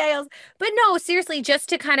 Jack Daniels. But no, seriously, just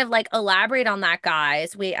to kind of like elaborate on that,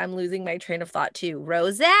 guys. Wait, I'm losing my train of thought too.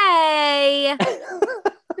 Rosé.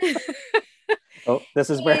 Oh, this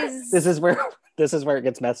is where it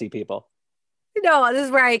gets messy, people. No, this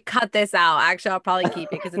is where I cut this out. Actually, I'll probably keep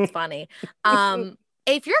it because it's funny.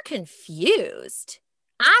 If you're confused,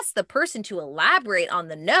 ask the person to elaborate on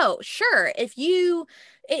the note. Sure,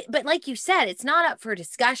 but like you said, it's not up for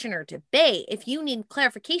discussion or debate. If you need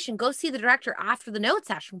clarification, go see the director after the note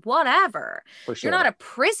session, whatever. For sure. You're not a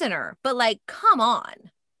prisoner, but like, come on.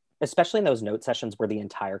 especially in those note sessions where the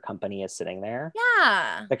entire company is sitting there.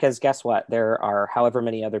 Yeah. Because guess what? There are however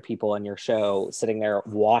many other people in your show sitting there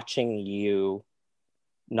watching you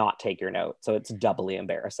not take your note. So it's doubly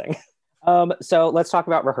embarrassing. So let's talk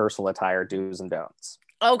about rehearsal attire do's and don'ts.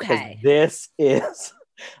 Because Okay. this is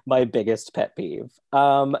my biggest pet peeve.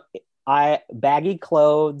 Baggy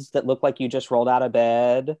clothes that look like you just rolled out of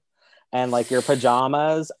bed and like your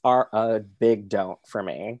pajamas are a big don't for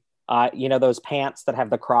me. You know, those pants that have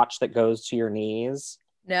the crotch that goes to your knees?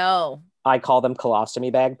 No. I call them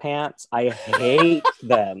colostomy bag pants. I hate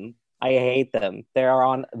them. I hate them. They are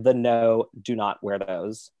on the no, do not wear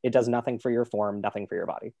those. It does nothing for your form, nothing for your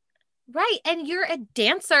body. Right. And you're a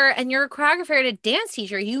dancer and you're a choreographer and a dance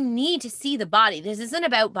teacher. You need to see the body. This isn't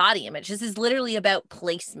about body image. This is literally about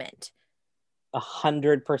placement.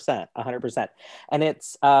 100%, 100%. And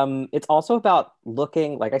it's also about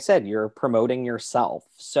looking, like I said, you're promoting yourself.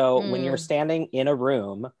 So when you're standing in a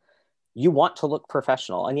room, you want to look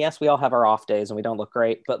professional. And yes, we all have our off days and we don't look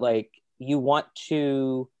great, but like you want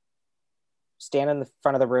to stand in the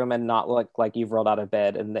front of the room and not look like you've rolled out of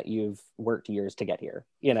bed and that you've worked years to get here,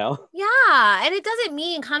 you know? Yeah. And it doesn't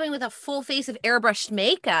mean coming with a full face of airbrushed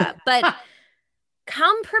makeup, but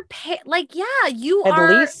come prepared. Like, yeah, you At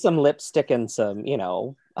are. least some lipstick and some, you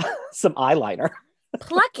know, some eyeliner.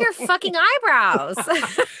 Pluck your fucking eyebrows.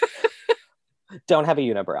 Don't have a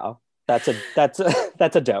unibrow. That's a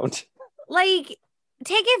don't. Like,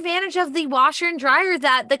 take advantage of the washer and dryer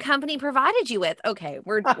that the company provided you with. Okay,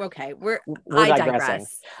 we're I digressing.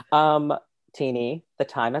 digress. Teeny, the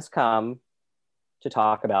time has come to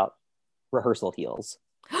talk about rehearsal heels.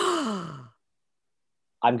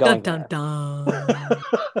 I'm going dun, dun,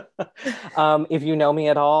 dun. If you know me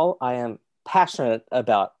at all, I am passionate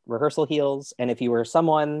about rehearsal heels. And if you are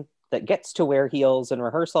someone that gets to wear heels in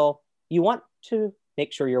rehearsal, you want to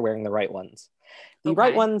make sure you're wearing the right ones. The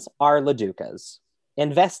right ones are Leducas.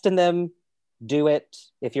 Invest in them. Do it.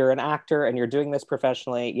 If you're an actor and you're doing this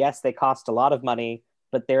professionally, yes, they cost a lot of money,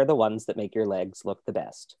 but they're the ones that make your legs look the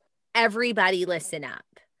best. Everybody listen up.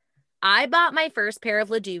 I bought my first pair of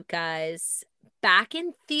Leducas back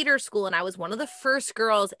in theater school, and I was one of the first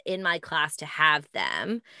girls in my class to have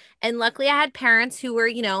them. And luckily I had parents who were,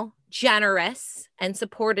 you know, generous and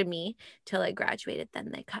supported me till I graduated.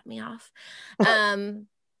 Then they cut me off.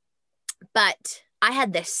 But I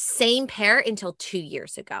had the same pair until 2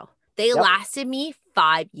 years ago. They lasted me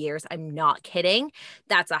 5 years. I'm not kidding.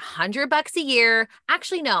 That's $100 a year.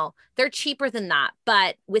 Actually, no, they're cheaper than that.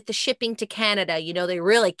 But with the shipping to Canada, you know, they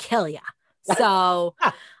really kill you. So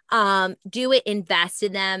do it, invest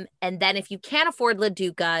in them. And then if you can't afford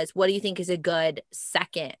Leducas, what do you think is a good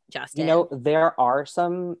second, Justin? You know, there are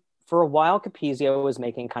some, for a while, Capezio was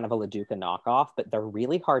making kind of a Leduca knockoff, but they're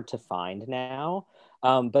really hard to find now.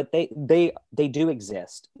 But they do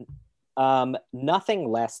exist.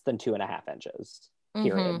 Nothing less than 2.5 inches,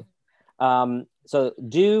 period. So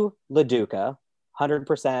do Leduca,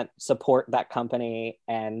 100% support that company.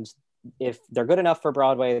 And if they're good enough for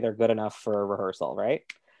Broadway, they're good enough for rehearsal, right?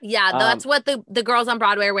 Yeah, that's what the girls on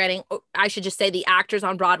Broadway are wearing. I should just say the actors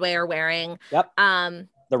on Broadway are wearing. Yep. The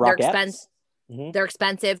Rockettes. They're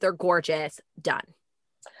expensive. They're gorgeous. Done.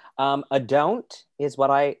 A don't is what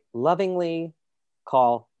I lovingly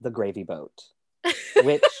call the gravy boat,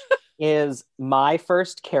 which is my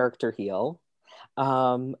first character heel,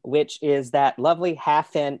 which is that lovely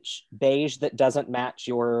 1/2-inch beige that doesn't match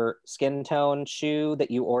your skin tone shoe that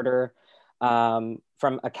you order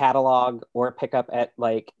from a catalog or pick up at,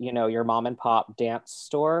 like, you know, your mom and pop dance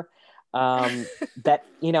store, that,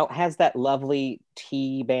 you know, has that lovely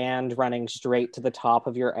T band running straight to the top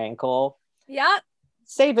of your ankle. Yep.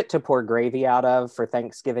 Save it to pour gravy out of for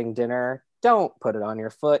Thanksgiving dinner. Don't put it on your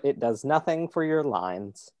foot. It does nothing for your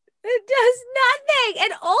lines. It does nothing.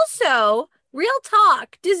 And also, real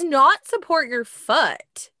talk, does not support your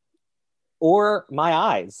foot. Or my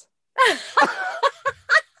eyes. I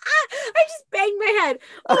just banged my head.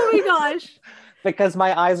 Oh my gosh. Because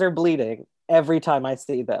my eyes are bleeding every time I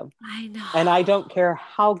see them. I know. And I don't care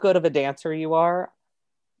how good of a dancer you are,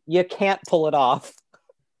 you can't pull it off.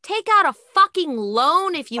 Take out a fucking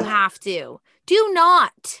loan if you have to. Do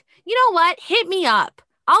not. You know what? Hit me up.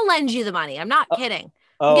 I'll lend you the money. I'm not kidding.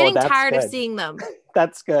 I'm getting tired of seeing them.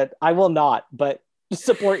 That's good. I will not, but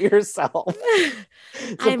support yourself.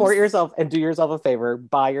 Support yourself and do yourself a favor.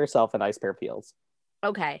 Buy yourself a nice pair of heels.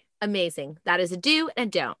 Okay. Amazing. That is a do and a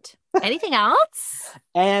don't. Anything else?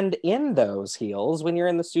 And in those heels, when you're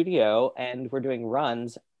in the studio and we're doing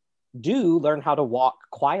runs, do learn how to walk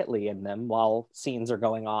quietly in them while scenes are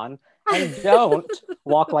going on. And don't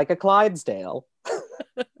walk like a Clydesdale.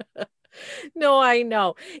 No, I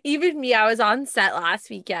know. Even me, I was on set last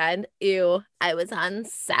weekend. Ew, I was on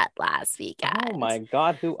set last Oh weekend. my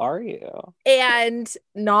God, who are you? And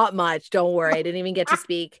not much. Don't worry. I didn't even get to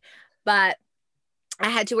speak. But I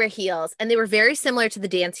had to wear heels, and they were very similar to the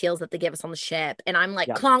dance heels that they give us on the ship. And I'm like,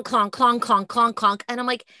 Yeah. clonk, clonk, clonk, clonk, clonk, clonk. And I'm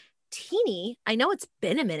like, Teeny, I know it's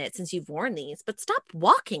been a minute since you've worn these, but stop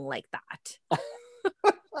walking like that.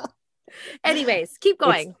 Anyways, keep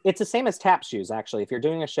going. It's the same as tap shoes, actually. If you're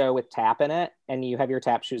doing a show with tap in it and you have your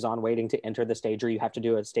tap shoes on waiting to enter the stage, or you have to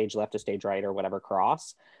do a stage left, a stage right, or whatever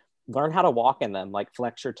cross, learn how to walk in them. Like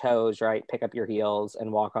flex your toes, right? Pick up your heels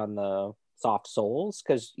and walk on the soft soles,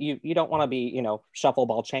 because you don't want to be, shuffle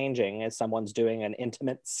ball changing as someone's doing an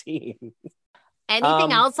intimate scene.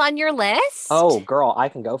 Anything else on your list? Oh, girl, I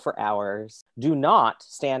can go for hours. Do not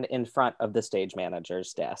stand in front of the stage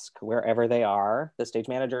manager's desk, wherever they are. The stage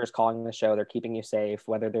manager is calling the show. They're keeping you safe,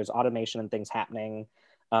 whether there's automation and things happening,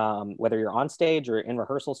 whether you're on stage or in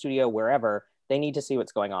rehearsal studio, wherever, they need to see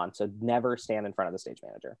what's going on. So never stand in front of the stage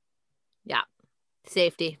manager. Yeah.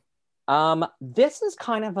 Safety. This is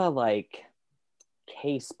kind of a like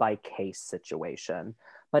case by case situation,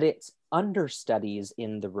 but it's understudies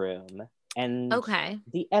in the room and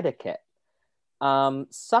the etiquette.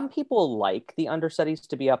 Some people like the understudies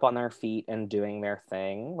to be up on their feet and doing their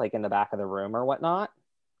thing, like in the back of the room or whatnot.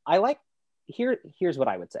 Here's what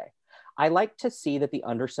I would say. I like to see that the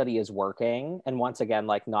understudy is working, and once again,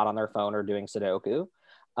 like not on their phone or doing Sudoku.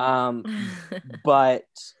 But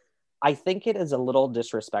I think it is a little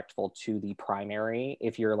disrespectful to the primary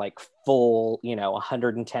if you're like full,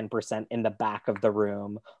 110% in the back of the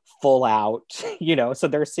room, full out, so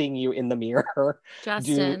they're seeing you in the mirror.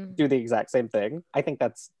 Justin. Do the exact same thing. I think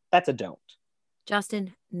that's a don't.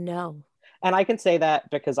 Justin, no. And I can say that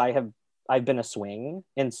because I've been a swing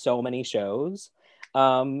in so many shows,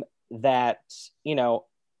 that,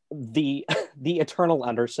 the eternal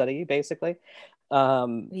understudy, basically.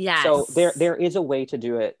 Yes. So there is a way to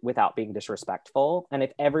do it without being disrespectful. And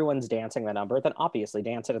if everyone's dancing the number, then obviously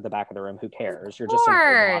dance it at the back of the room. Who cares? You're just in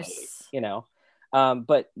your body,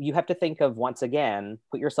 but you have to think of, once again,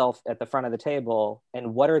 put yourself at the front of the table,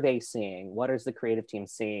 and what are they seeing? What is the creative team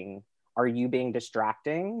seeing? Are you being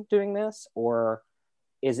distracting doing this, or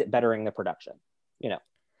is it bettering the production?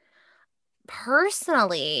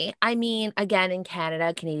 Personally, I mean, again, in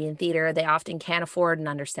Canada, Canadian theater, they often can't afford an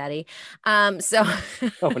understudy. So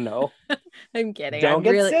oh no, I'm kidding. Don't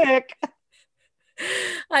get sick.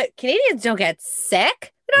 Canadians don't get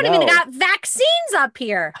sick. We don't even got vaccines up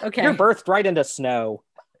here. Okay, you're birthed right into snow.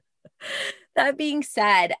 That being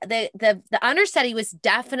said, the understudy was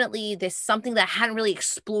definitely something that I hadn't really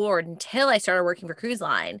explored until I started working for Cruise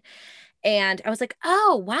Line. And I was like,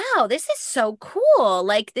 oh, wow, this is so cool.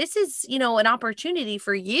 Like, this is, an opportunity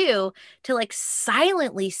for you to like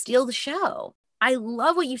silently steal the show. I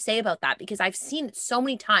love what you say about that, because I've seen it so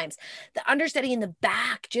many times. The understudy in the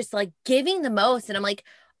back just like giving the most. And I'm like,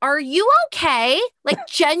 are you okay? Like,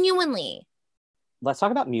 genuinely. Let's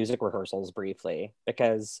talk about music rehearsals briefly,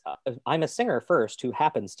 because I'm a singer first who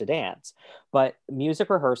happens to dance. But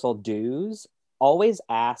music rehearsal dues, always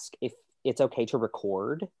ask if it's okay to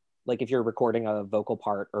record. Like if you're recording a vocal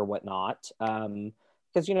part or whatnot,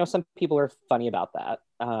 because some people are funny about that.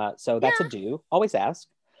 So that's a do. Always ask.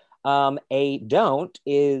 A don't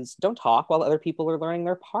is don't talk while other people are learning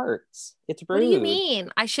their parts. It's rude. What do you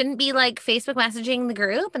mean? I shouldn't be like Facebook messaging the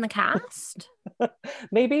group and the cast?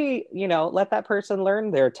 Maybe, let that person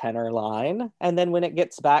learn their tenor line, and then when it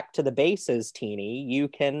gets back to the basses, Teeny, you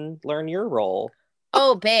can learn your role.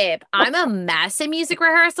 Oh, babe, I'm a mess in music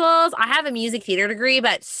rehearsals. I have a music theater degree,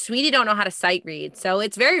 but sweetie don't know how to sight read. So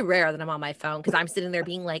it's very rare that I'm on my phone, because I'm sitting there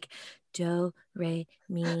being like, do, re,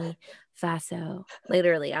 mi, fa, so.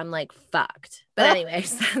 Literally, I'm like fucked. But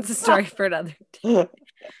anyways, that's a story for another day.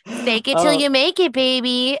 Fake it till you make it,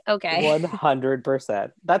 baby. Okay.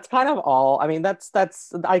 100%. That's kind of all. I mean, that's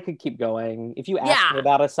I could keep going. If you ask me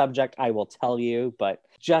about a subject, I will tell you, but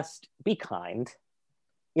just be kind.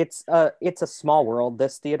 It's a small world,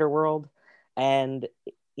 this theater world. And,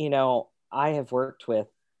 I have worked with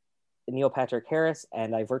Neil Patrick Harris,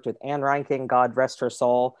 and I've worked with Anne Reinking, God rest her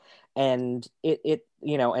soul. And it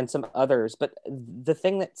and some others. But the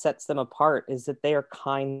thing that sets them apart is that they are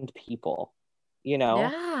kind people,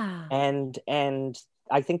 Yeah. And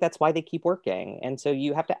I think that's why they keep working. And so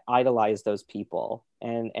you have to idolize those people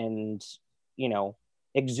and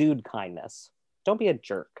exude kindness. Don't be a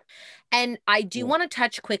jerk. And I do want to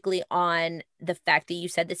touch quickly on the fact that you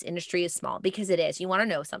said this industry is small, because it is. You want to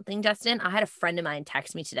know something, Justin? I had a friend of mine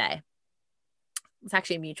text me today. It's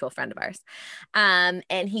actually a mutual friend of ours. And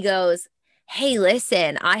he goes, hey,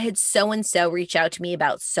 listen, I had so and so reach out to me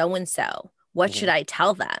about so and so. What should Mhm. I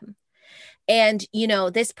tell them? And,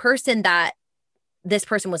 this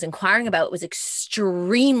person was inquiring about was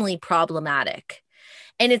extremely problematic.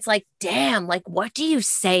 And it's like, damn, like, what do you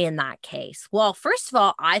say in that case? Well, first of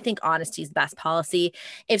all, I think honesty is the best policy.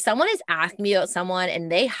 If someone is asking me about someone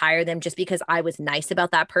and they hire them just because I was nice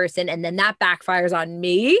about that person and then that backfires on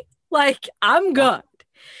me, like, I'm Yeah. good.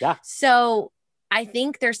 Yeah. So I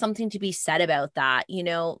think there's something to be said about that.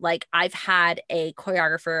 Like I've had a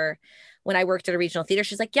choreographer when I worked at a regional theater.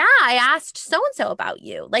 She's like, yeah, I asked so and so about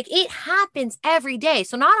you. Like it happens every day.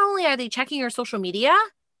 So not only are they checking your social media,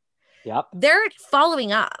 Yep. they're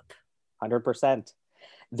following up. 100%.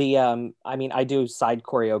 I mean, I do side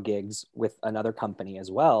choreo gigs with another company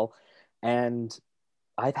as well. And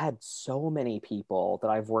I've had so many people that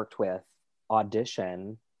I've worked with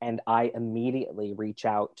audition, and I immediately reach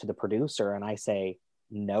out to the producer and I say,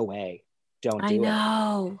 no way, don't I do it.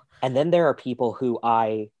 know. And then there are people who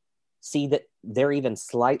I see that they're even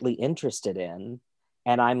slightly interested in,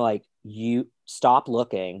 and I'm like, you stop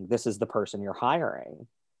looking. This is the person you're hiring,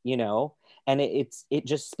 you know? And it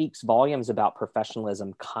just speaks volumes about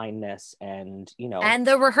professionalism, kindness, and And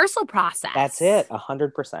the rehearsal process. that's it,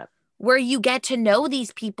 100%. Where you get to know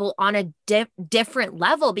these people on a different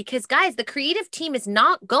level. Because, guys, the creative team is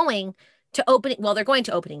not going to opening. Well, they're going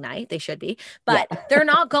to opening night. They should be. But Yeah. they're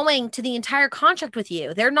not going to the entire contract with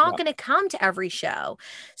you. They're not No. going to come to every show.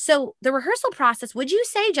 So the rehearsal process, would you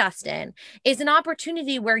say, Justin, is an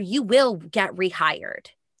opportunity where you will get rehired?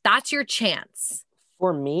 That's your chance.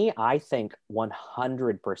 For me, I think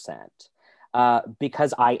 100%,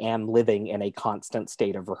 because I am living in a constant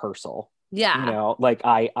state of rehearsal. Yeah. Like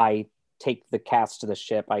I take the cast to the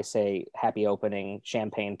ship, I say happy opening,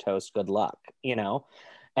 champagne toast, good luck,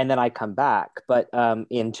 and then I come back, but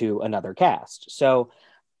into another cast. So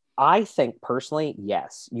I think personally,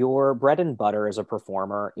 yes, your bread and butter as a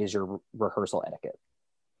performer is your rehearsal etiquette.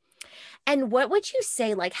 And what would you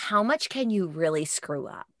say, like, how much can you really screw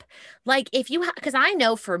up? Like, if you because I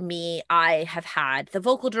know for me, I have had the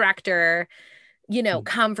vocal director,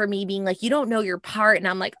 come for me being like, you don't know your part. And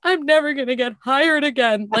I'm like, I'm never going to get hired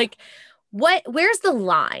again. Like, where's the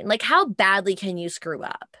line? Like, how badly can you screw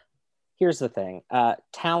up? Here's the thing.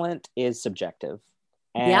 Talent is subjective.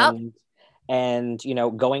 Yep. And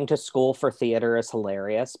going to school for theater is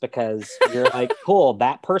hilarious because you're like, cool,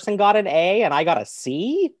 that person got an A and I got a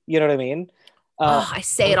C. You know what I mean? I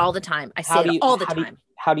say it all the time. How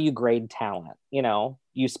do you grade talent?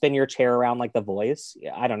 You spin your chair around like The Voice.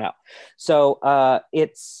 Yeah, I don't know. So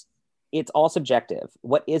it's all subjective.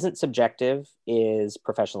 What isn't subjective is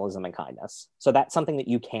professionalism and kindness. So that's something that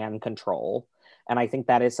you can control. And I think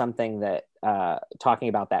that is something that, talking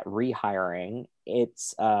about that rehiring,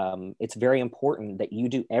 it's very important that you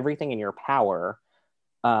do everything in your power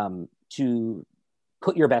to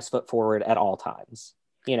put your best foot forward at all times.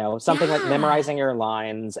 Something like memorizing your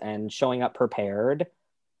lines and showing up prepared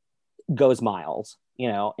goes miles.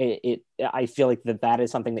 I feel like that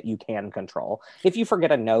is something that you can control. If you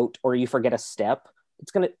forget a note or you forget a step,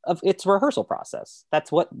 it's a rehearsal process.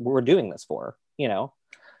 That's what we're doing this for,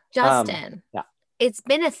 Justin. Yeah. It's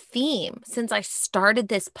been a theme since I started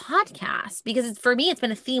this podcast because for me, it's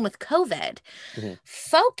been a theme with COVID. Mm-hmm.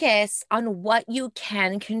 Focus on what you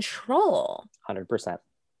can control. 100%.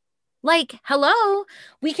 Like, hello,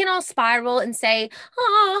 we can all spiral and say,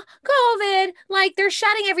 oh, COVID, like they're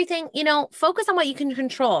shutting everything, focus on what you can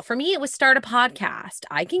control. For me, it was start a podcast.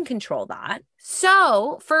 I can control that.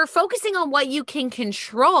 So for focusing on what you can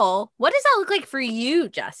control, what does that look like for you,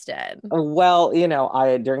 Justin? Well,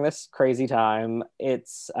 during this crazy time,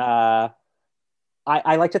 it's, I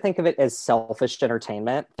like to think of it as selfish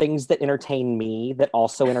entertainment, things that entertain me that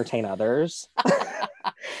also entertain others.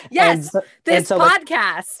 Yes, this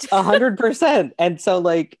podcast. 100%. And so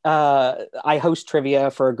I host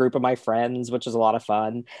trivia for a group of my friends, which is a lot of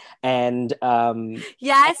fun. And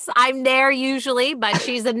yes, I'm there usually, but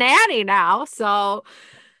she's a nanny now. So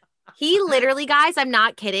he literally, guys, I'm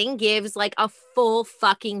not kidding, gives like a full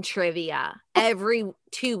fucking trivia every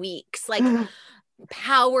 2 weeks. Like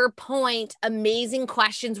PowerPoint, amazing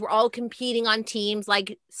questions. We're all competing on teams.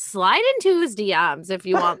 Like, slide into his DMs if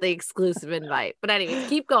you want the exclusive invite. But anyways,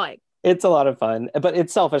 keep going. It's a lot of fun, but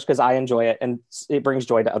it's selfish because I enjoy it and it brings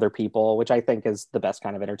joy to other people, which I think is the best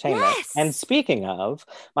kind of entertainment. Yes. And speaking of,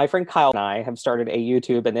 my friend Kyle and I have started a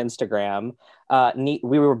YouTube and Instagram.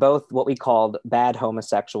 We were both what we called bad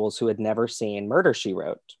homosexuals who had never seen Murder, She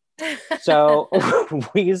Wrote. So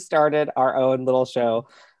we started our own little show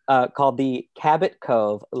called the Cabot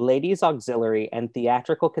Cove Ladies Auxiliary and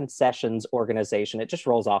Theatrical Concessions Organization. It just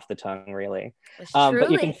rolls off the tongue, really.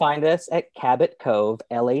 But you can find us at Cabot Cove,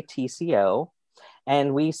 LATCO,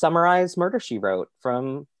 and we summarize Murder, She Wrote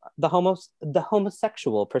from the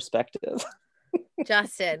homosexual perspective.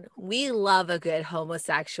 Justin, we love a good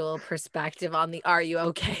homosexual perspective on the Are You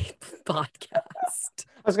Okay podcast.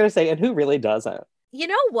 I was going to say, and who really doesn't? You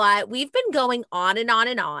know what? We've been going on and on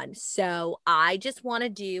and on. So I just want to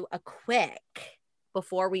do a quick,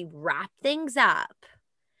 before we wrap things up,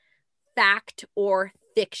 fact or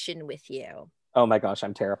fiction with you. Oh my gosh,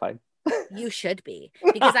 I'm terrified. You should be,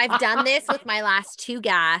 because I've done this with my last two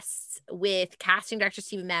guests. With casting director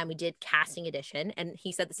Stephen Mann, we did casting edition, and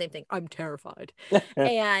he said the same thing. I'm terrified.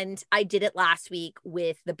 And I did it last week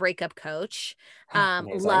with the breakup coach,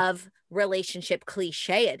 love relationship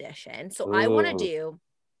cliche edition. So I want to do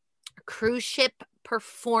cruise ship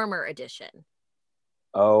performer edition.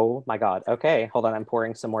 Oh my God. Okay, hold on. I'm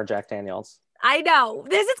pouring some more Jack Daniels. I know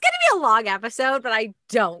this is going to be a long episode, but I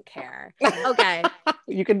don't care. Okay.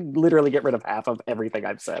 You can literally get rid of half of everything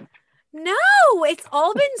I've said. No, it's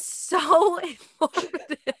all been so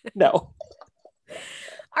informative. No.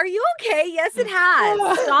 Are you okay? Yes, it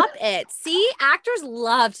has. Stop it. See, actors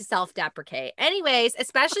love to self-deprecate. Anyways,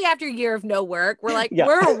 especially after a year of no work, we're like,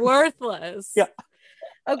 we're worthless. Yeah.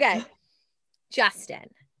 Okay.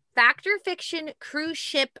 Justin, fact or fiction cruise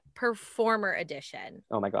ship performer edition.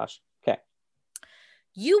 Oh my gosh. Okay.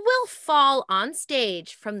 You will fall on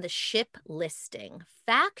stage from the ship listing.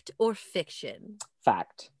 Fact or fiction?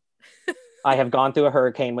 Fact. I have gone through a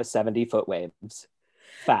hurricane with 70-foot waves.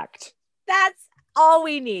 Fact. That's all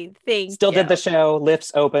we need. Still did the show,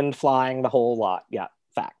 lifts opened, flying, the whole lot. Yeah,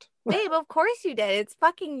 fact. Babe, of course you did. It's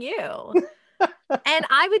fucking you. And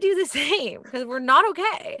I would do the same because we're not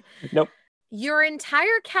okay. Nope. Your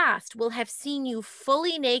entire cast will have seen you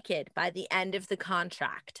fully naked by the end of the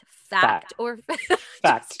contract. Fact. Or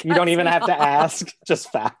fact. You don't even have to ask.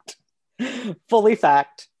 Just fact. Fully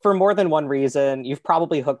fact. For more than one reason. You've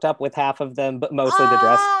probably hooked up with half of them, but mostly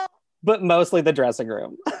the dressing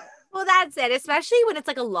room. Well, that's it. Especially when it's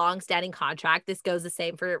like a long-standing contract. This goes the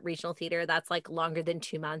same for regional theater. That's like longer than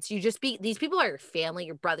 2 months. These people are your family,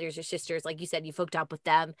 your brothers, your sisters. Like you said, you've hooked up with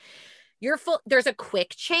them. There's a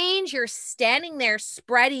quick change. You're standing there,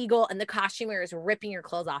 spread eagle, and the costumer is ripping your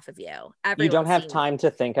clothes off of you. You don't have time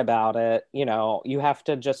to think about it. You know, you have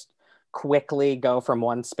to just quickly go from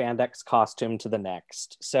one spandex costume to the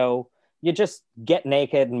next. So you just get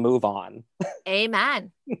naked and move on.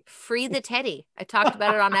 Amen. Free the teddy. I talked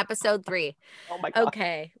about it on episode 3. Oh my God.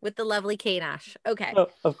 Okay. With the lovely Kate Ash. Okay. Oh,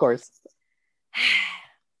 of course.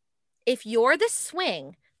 If you're the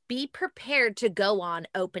swing, be prepared to go on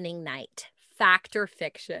opening night. Fact or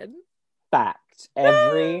fiction? Fact.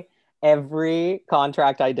 Every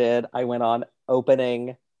contract I did, I went on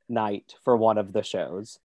opening night for one of the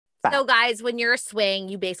shows. Fact. So guys, when you're a swing,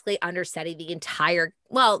 you basically understudy the entire,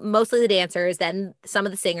 mostly the dancers, then some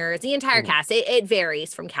of the singers, the entire cast. It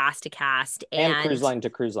varies from cast to cast. And cruise line to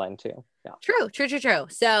cruise line too. Yeah. True.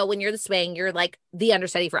 So when you're the swing, you're like the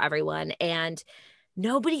understudy for everyone. And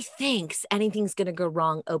nobody thinks anything's going to go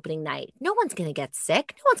wrong opening night. No one's going to get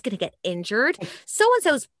sick. No one's going to get injured.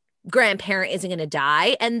 So-and-so's grandparent isn't going to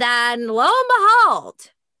die. And then lo and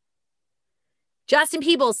behold, Justin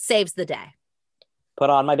Peebles saves the day. Put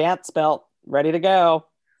on my dance belt, ready to go.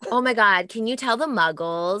 Oh my God. Can you tell the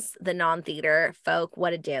muggles, the non-theater folk,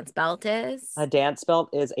 what a dance belt is? A dance belt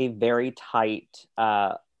is a very tight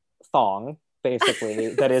thong,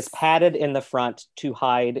 basically, that is padded in the front to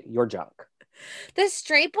hide your junk. The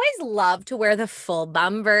straight boys love to wear the full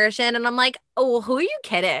bum version. And I'm like, oh, who are you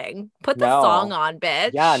kidding? Put the thong on,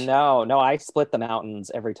 bitch. Yeah, no. I split the mountains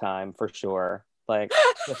every time, for sure. Like,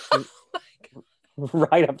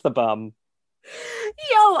 right up the bum.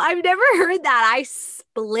 Yo, I've never heard that. I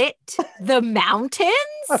split the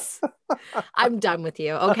mountains? I'm done with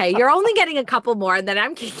you. Okay, you're only getting a couple more and then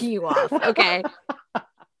I'm kicking you off. Okay.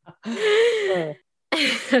 Okay,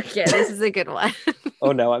 this is a good one.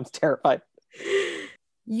 Oh no, I'm terrified.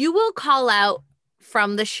 You will call out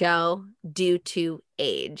from the show due to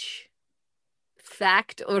age.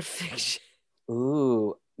 Fact or fiction?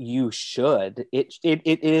 Ooh, you should. It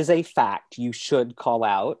is a fact. You should call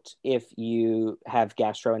out if you have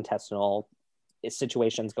gastrointestinal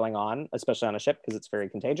situations going on, especially on a ship, because it's very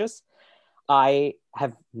contagious. I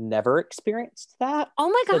have never experienced that. Oh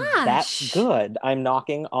my gosh. So that's good. I'm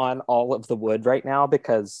knocking on all of the wood right now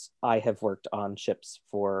because I have worked on ships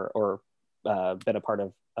or been a part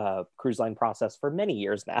of cruise line process for many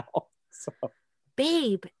years now. So.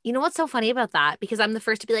 babe, you know what's so funny about that? Because I'm the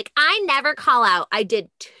first to be like, I never call out. I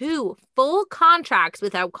did 2 full contracts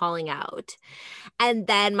without calling out. And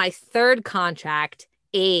then my third contract,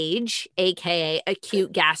 age, aka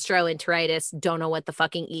acute gastroenteritis, don't know what the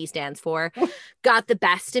fucking E stands for, got the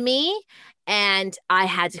best of me and I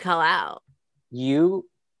had to call out. You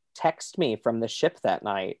text me from the ship that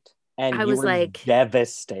night and I you was were like,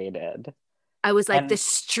 devastated. I was like, And the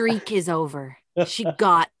streak is over. She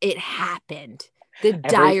got it happened. The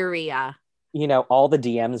diarrhea. You know, all the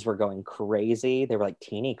DMs were going crazy. They were like,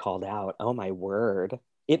 Teeny called out. Oh my word.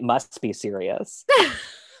 It must be serious.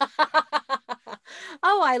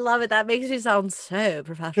 Oh, I love it. That makes you sound so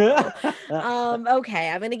professional. Okay,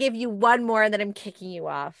 I'm going to give you one more and then I'm kicking you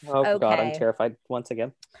off. Oh okay. God, I'm terrified once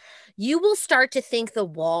again. You will start to think the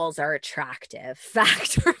walls are attractive.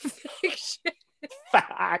 Fact or fiction?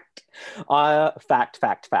 Fact.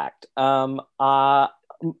 Fact.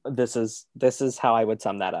 This is how I would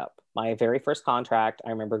sum that up. My very first contract,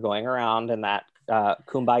 I remember going around in that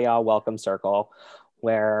kumbaya welcome circle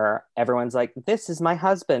where everyone's like, this is my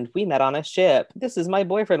husband, we met on a ship. This is my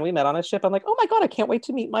boyfriend, we met on a ship. I'm like, oh my God, I can't wait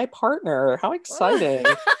to meet my partner. How exciting.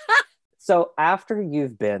 So after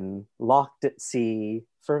you've been locked at sea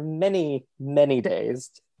for many, many days,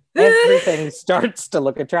 everything starts to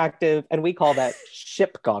look attractive, and we call that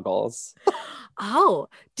ship goggles. Oh,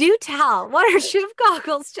 do tell. What are ship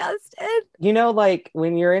goggles, Justin? You know, like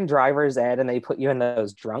when you're in driver's ed and they put you in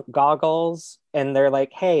those drunk goggles and they're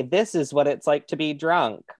like, hey, this is what it's like to be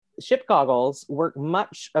drunk. Ship goggles work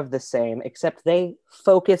much of the same, except they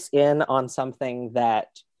focus in on something that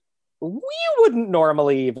we wouldn't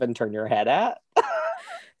normally even turn your head at.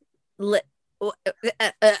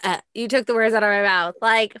 You took the words out of my mouth,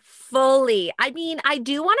 like fully. I mean, I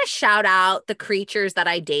do want to shout out the creatures that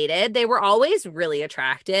I dated. They were always really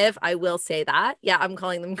attractive. I will say that. Yeah, I'm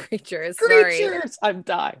calling them creatures. Creatures! Sorry. I'm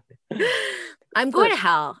dying. I'm going to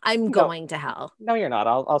hell. I'm going to hell. No, you're not.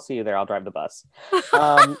 I'll see you there. I'll drive the bus.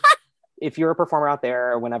 If you're a performer out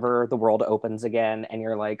there, whenever the world opens again and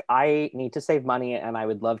you're like, I need to save money and I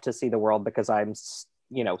would love to see the world because I'm,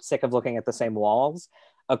 sick of looking at the same walls,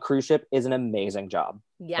 a cruise ship is an amazing job.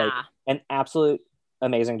 Yeah. Like, an absolute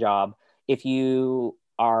amazing job. If you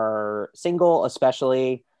are single,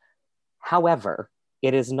 especially. However,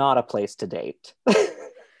 it is not a place to date.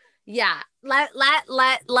 Yeah.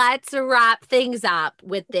 Let's wrap things up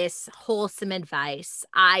with this wholesome advice.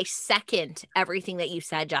 I second everything that you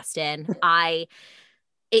said, Justin.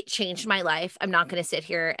 It changed my life. I'm not going to sit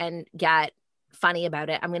here and get funny about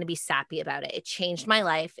it. I'm going to be sappy about it. It changed my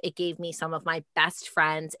life. It gave me some of my best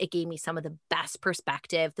friends. It gave me some of the best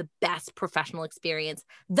perspective, the best professional experience,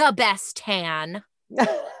 the best tan.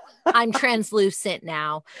 I'm translucent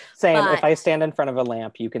now. Same. If I stand in front of a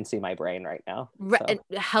lamp, you can see my brain right now. So.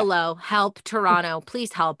 Hello, help Toronto.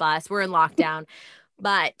 Please help us. We're in lockdown.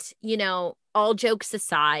 But, all jokes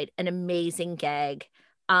aside, an amazing gig.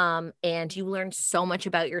 And you learn so much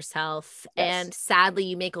about yourself. Yes. And sadly,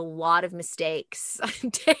 you make a lot of mistakes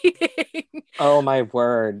dating. Oh, my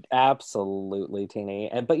word. Absolutely, Teeny.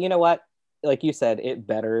 But you know what? Like you said, it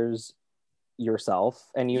betters yourself.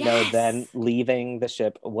 And then leaving the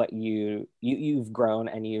ship, what you've grown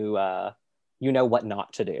and you know what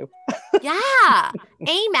not to do. Yeah.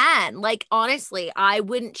 Amen. Like, honestly, I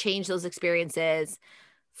wouldn't change those experiences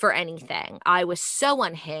for anything. I was so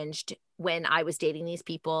unhinged when I was dating these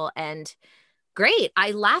people, and great.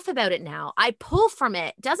 I laugh about it now. I pull from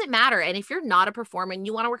it. Doesn't matter. And if you're not a performer and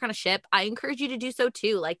you want to work on a ship, I encourage you to do so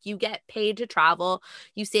too. Like, you get paid to travel,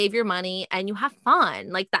 you save your money, and you have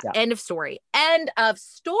fun. Like that. Yeah. End of story. End of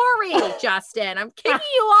story, Justin. I'm kicking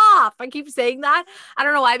you off. I keep saying that. I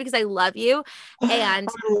don't know why, because I love you. And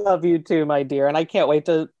I love you too, my dear. And I can't wait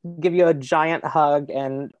to give you a giant hug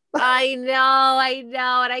and I know.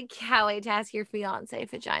 And I can't wait to ask your fiance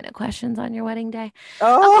vagina questions on your wedding day.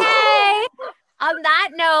 Oh. Okay. On that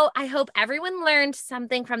note, I hope everyone learned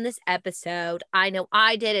something from this episode. I know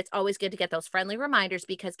I did. It's always good to get those friendly reminders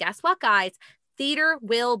because guess what, guys? Theater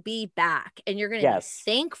will be back. And you're going to be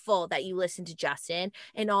thankful that you listened to Justin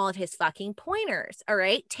and all of his fucking pointers. All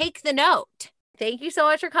right? Take the note. Thank you so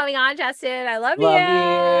much for coming on, Justin. I love you.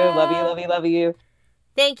 Love you.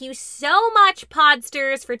 Thank you so much,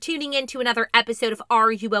 Podsters, for tuning in to another episode of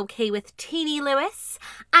Are You Okay with Teeny Lewis?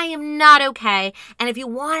 I am not okay. And if you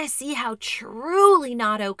want to see how truly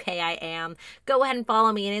not okay I am, go ahead and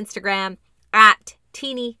follow me on Instagram at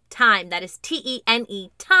Teeny Time. That is TENE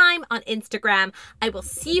Time on Instagram. I will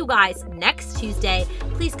see you guys next Tuesday.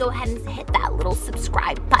 Please go ahead and hit that little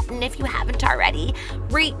subscribe button if you haven't already.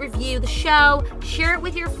 Rate, review the show, share it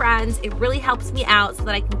with your friends. It really helps me out so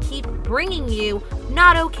that I can keep bringing you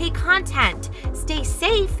not okay content. Stay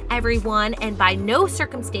safe, everyone, and by no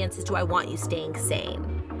circumstances do I want you staying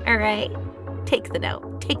sane. All right? Take the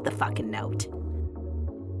note. Take the fucking note.